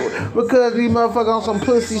shit because these motherfuckers on some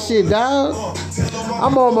pussy shit, dog.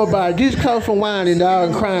 I'm on my body. This comes from whining,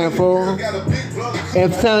 dog, and crying for him.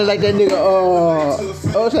 And sounding like that nigga,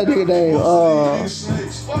 what's that nigga name?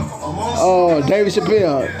 David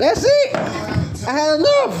Chappelle. That's it. I had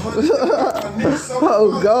enough.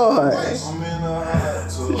 Oh God.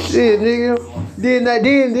 Shit, nigga. Then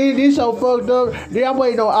this so fucked up. Then I'm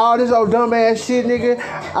waiting on all this old dumbass shit, nigga.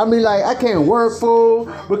 I mean, like, I can't work, fool,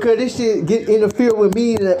 because this shit get interfered with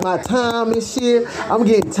me and my time and shit. I'm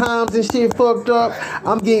getting times and shit fucked up.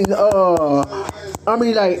 I'm getting,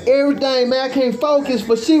 like, everything, man. I can't focus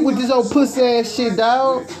for shit with this old pussy ass shit,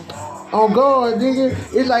 dog. Oh God, nigga.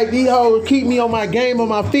 It's like these hoes keep me on my game, on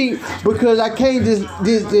my feet, because I can't just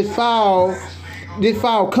fall just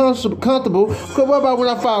feel comfortable. Cause what about when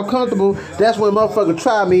I feel comfortable? That's when motherfucker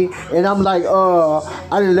try me, and I'm like,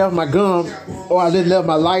 I done left my gum, or I just left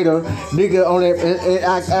my lighter, nigga, on that, and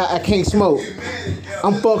I can't smoke.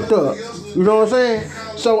 I'm fucked up. You know what I'm saying?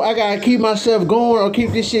 So I gotta keep myself going or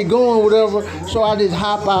keep this shit going, whatever. So I just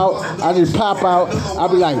hop out, I just pop out. I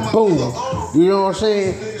be like, boom. You know what I'm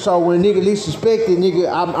saying? So when nigga least suspect it, nigga,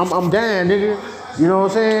 I'm down, nigga. You know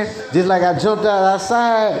what I'm saying? Just like I jumped out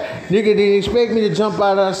outside, nigga didn't expect me to jump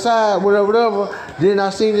out outside, whatever. Then I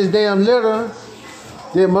seen this damn litter.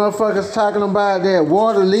 That motherfuckers talking about that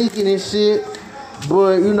water leaking and shit.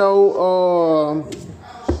 But you know,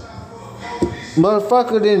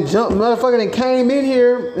 motherfucker then came in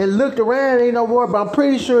here and looked around, ain't no water, but I'm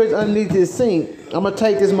pretty sure it's underneath this sink. I'm gonna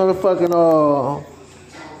take this motherfucking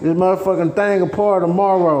thing apart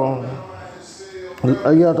tomorrow.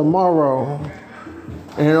 Tomorrow.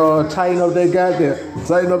 And tighten up that goddamn,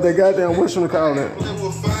 whatchamacallit.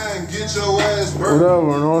 Whatever,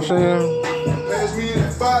 you know what I'm saying?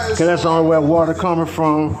 Cause that's the only way water coming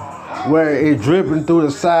from, where it's dripping through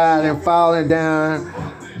the side and falling down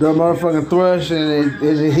the motherfucking thrush, and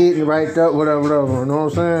it's hitting right up, whatever, you know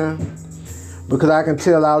what I'm saying? Because I can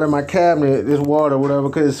tell out in my cabinet, this water, whatever,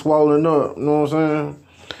 because it's swollen up, you know what I'm saying?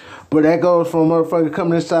 But that goes from motherfucker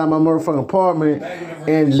coming inside my motherfucking apartment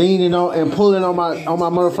and leaning on and pulling on my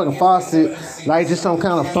motherfucking faucet like this some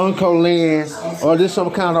kind of Funko Land or this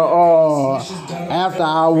some kind of after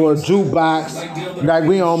hour jukebox, like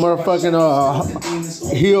we on motherfucking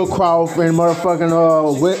Hillcroft and motherfucking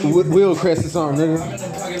Wheelcrest or something,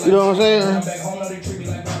 nigga. You know what I'm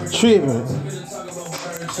saying? Tripping.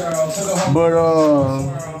 But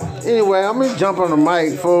anyway, I'm gonna jump on the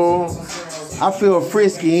mic, fool. I feel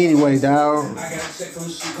frisky anyway, dog. And I'm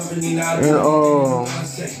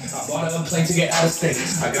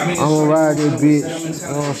gonna ride this bitch. You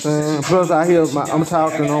know what I'm saying? Plus, I'm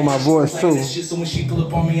talking on my voice too. You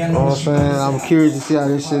know what I'm saying? I'm curious to see how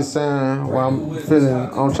this shit sound while I'm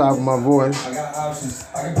feeling on top of my voice.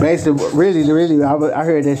 Basically, really, I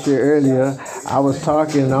heard that shit earlier. I was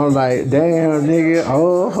talking, and I was like, damn, nigga.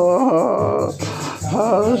 Oh,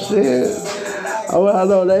 shit. Oh, I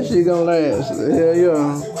know that shit gonna last. Hell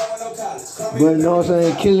yeah. But you know what I'm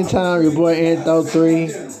saying? Killing time, your boy Antho 3,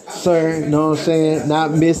 sir. You know what I'm saying?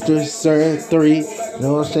 Not Mr. Sir 3. You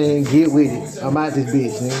know what I'm saying? Get with it. I'm out this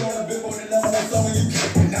bitch, nigga.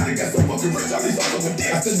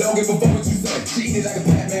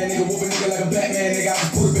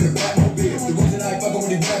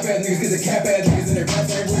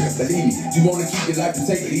 Believe me, you wanna keep your life and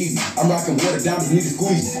take it easy. I'm rocking water diamonds, need to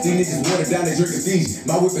squeeze. These niggas water down, they drinking Fiji.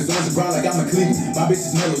 My whip is on the ground like I'm a Cleveland. My bitch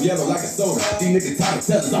is mellow yellow like a soda. These niggas tired of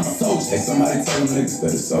tellers, I'm a soldier. Hey, somebody tell them niggas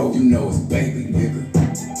better so. You know it's baby, nigga.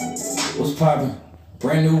 What's poppin'?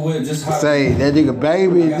 Brand new whip, just hot. Say, that nigga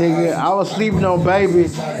baby, nigga. I was sleeping on baby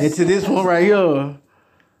into this one right here.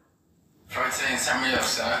 14, turn me up,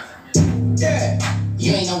 son. Yeah.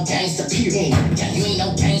 You ain't no gangster, period. You ain't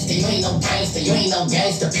no gangster, you ain't no gangster, you ain't no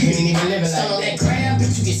gangster, period. You ain't even living like that crab,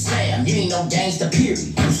 bitch, you get slammed. You ain't no gangster, period.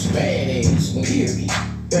 You badass, period.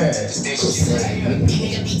 Yeah, these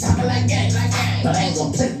niggas be talking like gang, but I ain't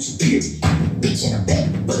gonna play with you, period. Bitch in the back,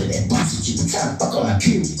 bullet that boots at you, tryna fuck on my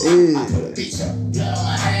period. I put a bitch up, blood on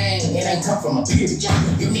my hand, it ain't come from a period.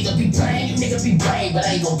 You nigga be playing, but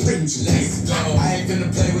I ain't gonna play with you. Let's go. I ain't finna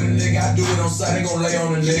play with a nigga, I do it on sight, ain't gon' lay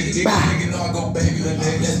on a nigga. Nigga know I go baby little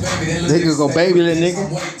nigga, that's baby, that little nigga go baby little nigga.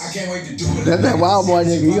 I can't wait to do it. That's that wild boy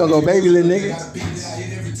nigga, he gonna go baby little nigga.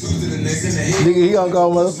 Nigga, he gonna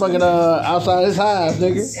go motherfucking outside his house,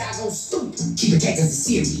 nigga. Keep it taking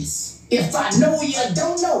serious. If I know you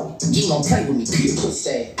don't know, you gon' play with me, people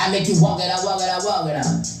say. I make you walk it out.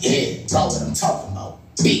 Yeah, know what I'm talking about.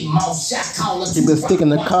 Big mouth shot caller. He been sticking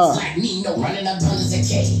the car. Like me, no running up under the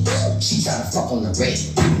cage. She tryna fuck on the red.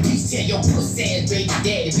 Please tell your pussy ass baby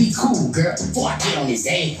daddy be cool, girl, before I get on his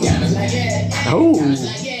ass. Diamonds like yeah. Oh. Diamonds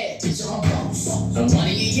like yeah. Bitch, I'm boss. I'm one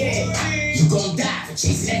of you, yeah. You gon' die for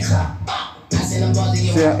chasing that clock.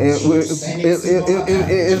 Yeah,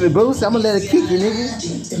 if it boosts, I'ma let it kick you, nigga.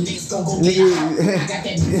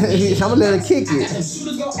 I'ma let it kick you.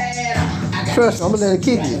 Trust me, I'ma let it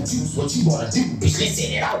kick you. What you wanna do? Bitch, let's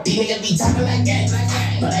set it out. These niggas be talking like gang,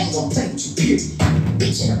 but I ain't gon' play with you, period.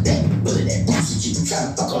 Bitch in the back, bullet that boots at you,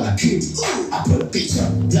 tryna fuck on my period. I put a bitch up,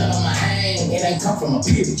 blood on my hand, it ain't come from a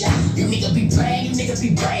period. You niggas be playing,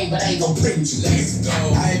 but I ain't gon' play with you. Let's go.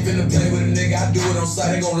 I ain't finna play with a nigga, I I do it on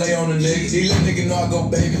sight, ain't gon' lay on the nigga. These little niggas know I go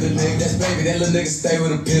baby, little nigga. That's baby, that little nigga stay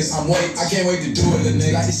with a piss. I can't wait to do it, little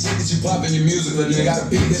nigga. Like the shit that you pop in your music, little nigga. Got a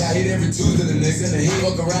beat that I hit every Tuesday, little nigga. And the heat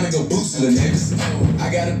walk around and go boost little niggas.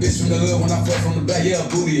 I got a bitch from the hood when I fuck from the back, yeah,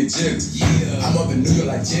 booty and jig. Yeah. I'm up in New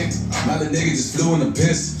York like jig. My little nigga just flew in the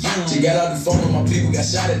piss. She got out the phone and my people got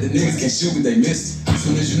shot at. The niggas can't shoot but they missed.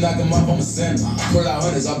 Soon as you knock them off, I'ma send them. Pull out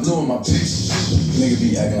hundreds, I blew in my bitch. Nigga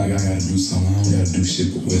be acting like I gotta do something. I don't gotta do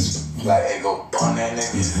shit but whisper. Like, hey, go bun that nigga.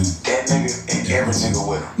 Yeah. That nigga and every nigga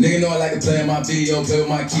with him. Nigga know I like to play in my video, play with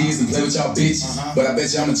my kids and play with y'all bitch. But I bet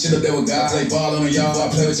you I'ma chill up there with guys, play ball on y'all, I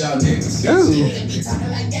play with y'all niggas.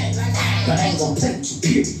 But I ain't gon' play with you,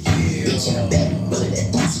 period. Bitch in the back, bullet that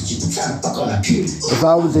boost you, tryna fuck on that period. If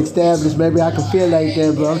I was established, maybe I could feel like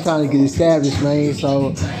that, but I'm trying to get established, man.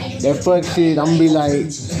 So that fuck shit, I'm gonna be like,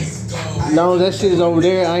 no, that shit is over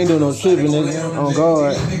there. I ain't doing no tripping, nigga. On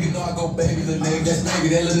guard.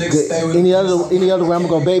 Any other way, I'm gonna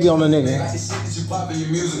go baby on the nigga,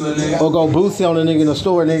 or go bootsy on the nigga in the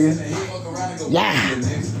store, nigga. Yeah.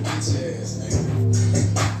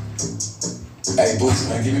 Hey, Bootsy,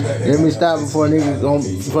 man, give me back that. Let me stop before a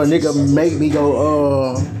nigga make me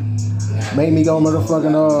go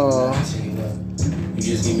motherfucking You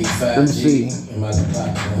just give me 5 let me see. in my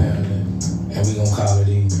pocket, and we gon' call it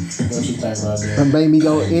in. What you think about that? And make me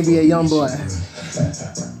go NBA young boy.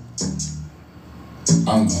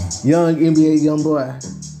 I'm gone. Young NBA young boy.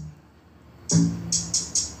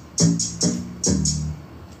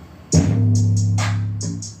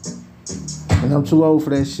 And I'm too old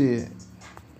for that shit.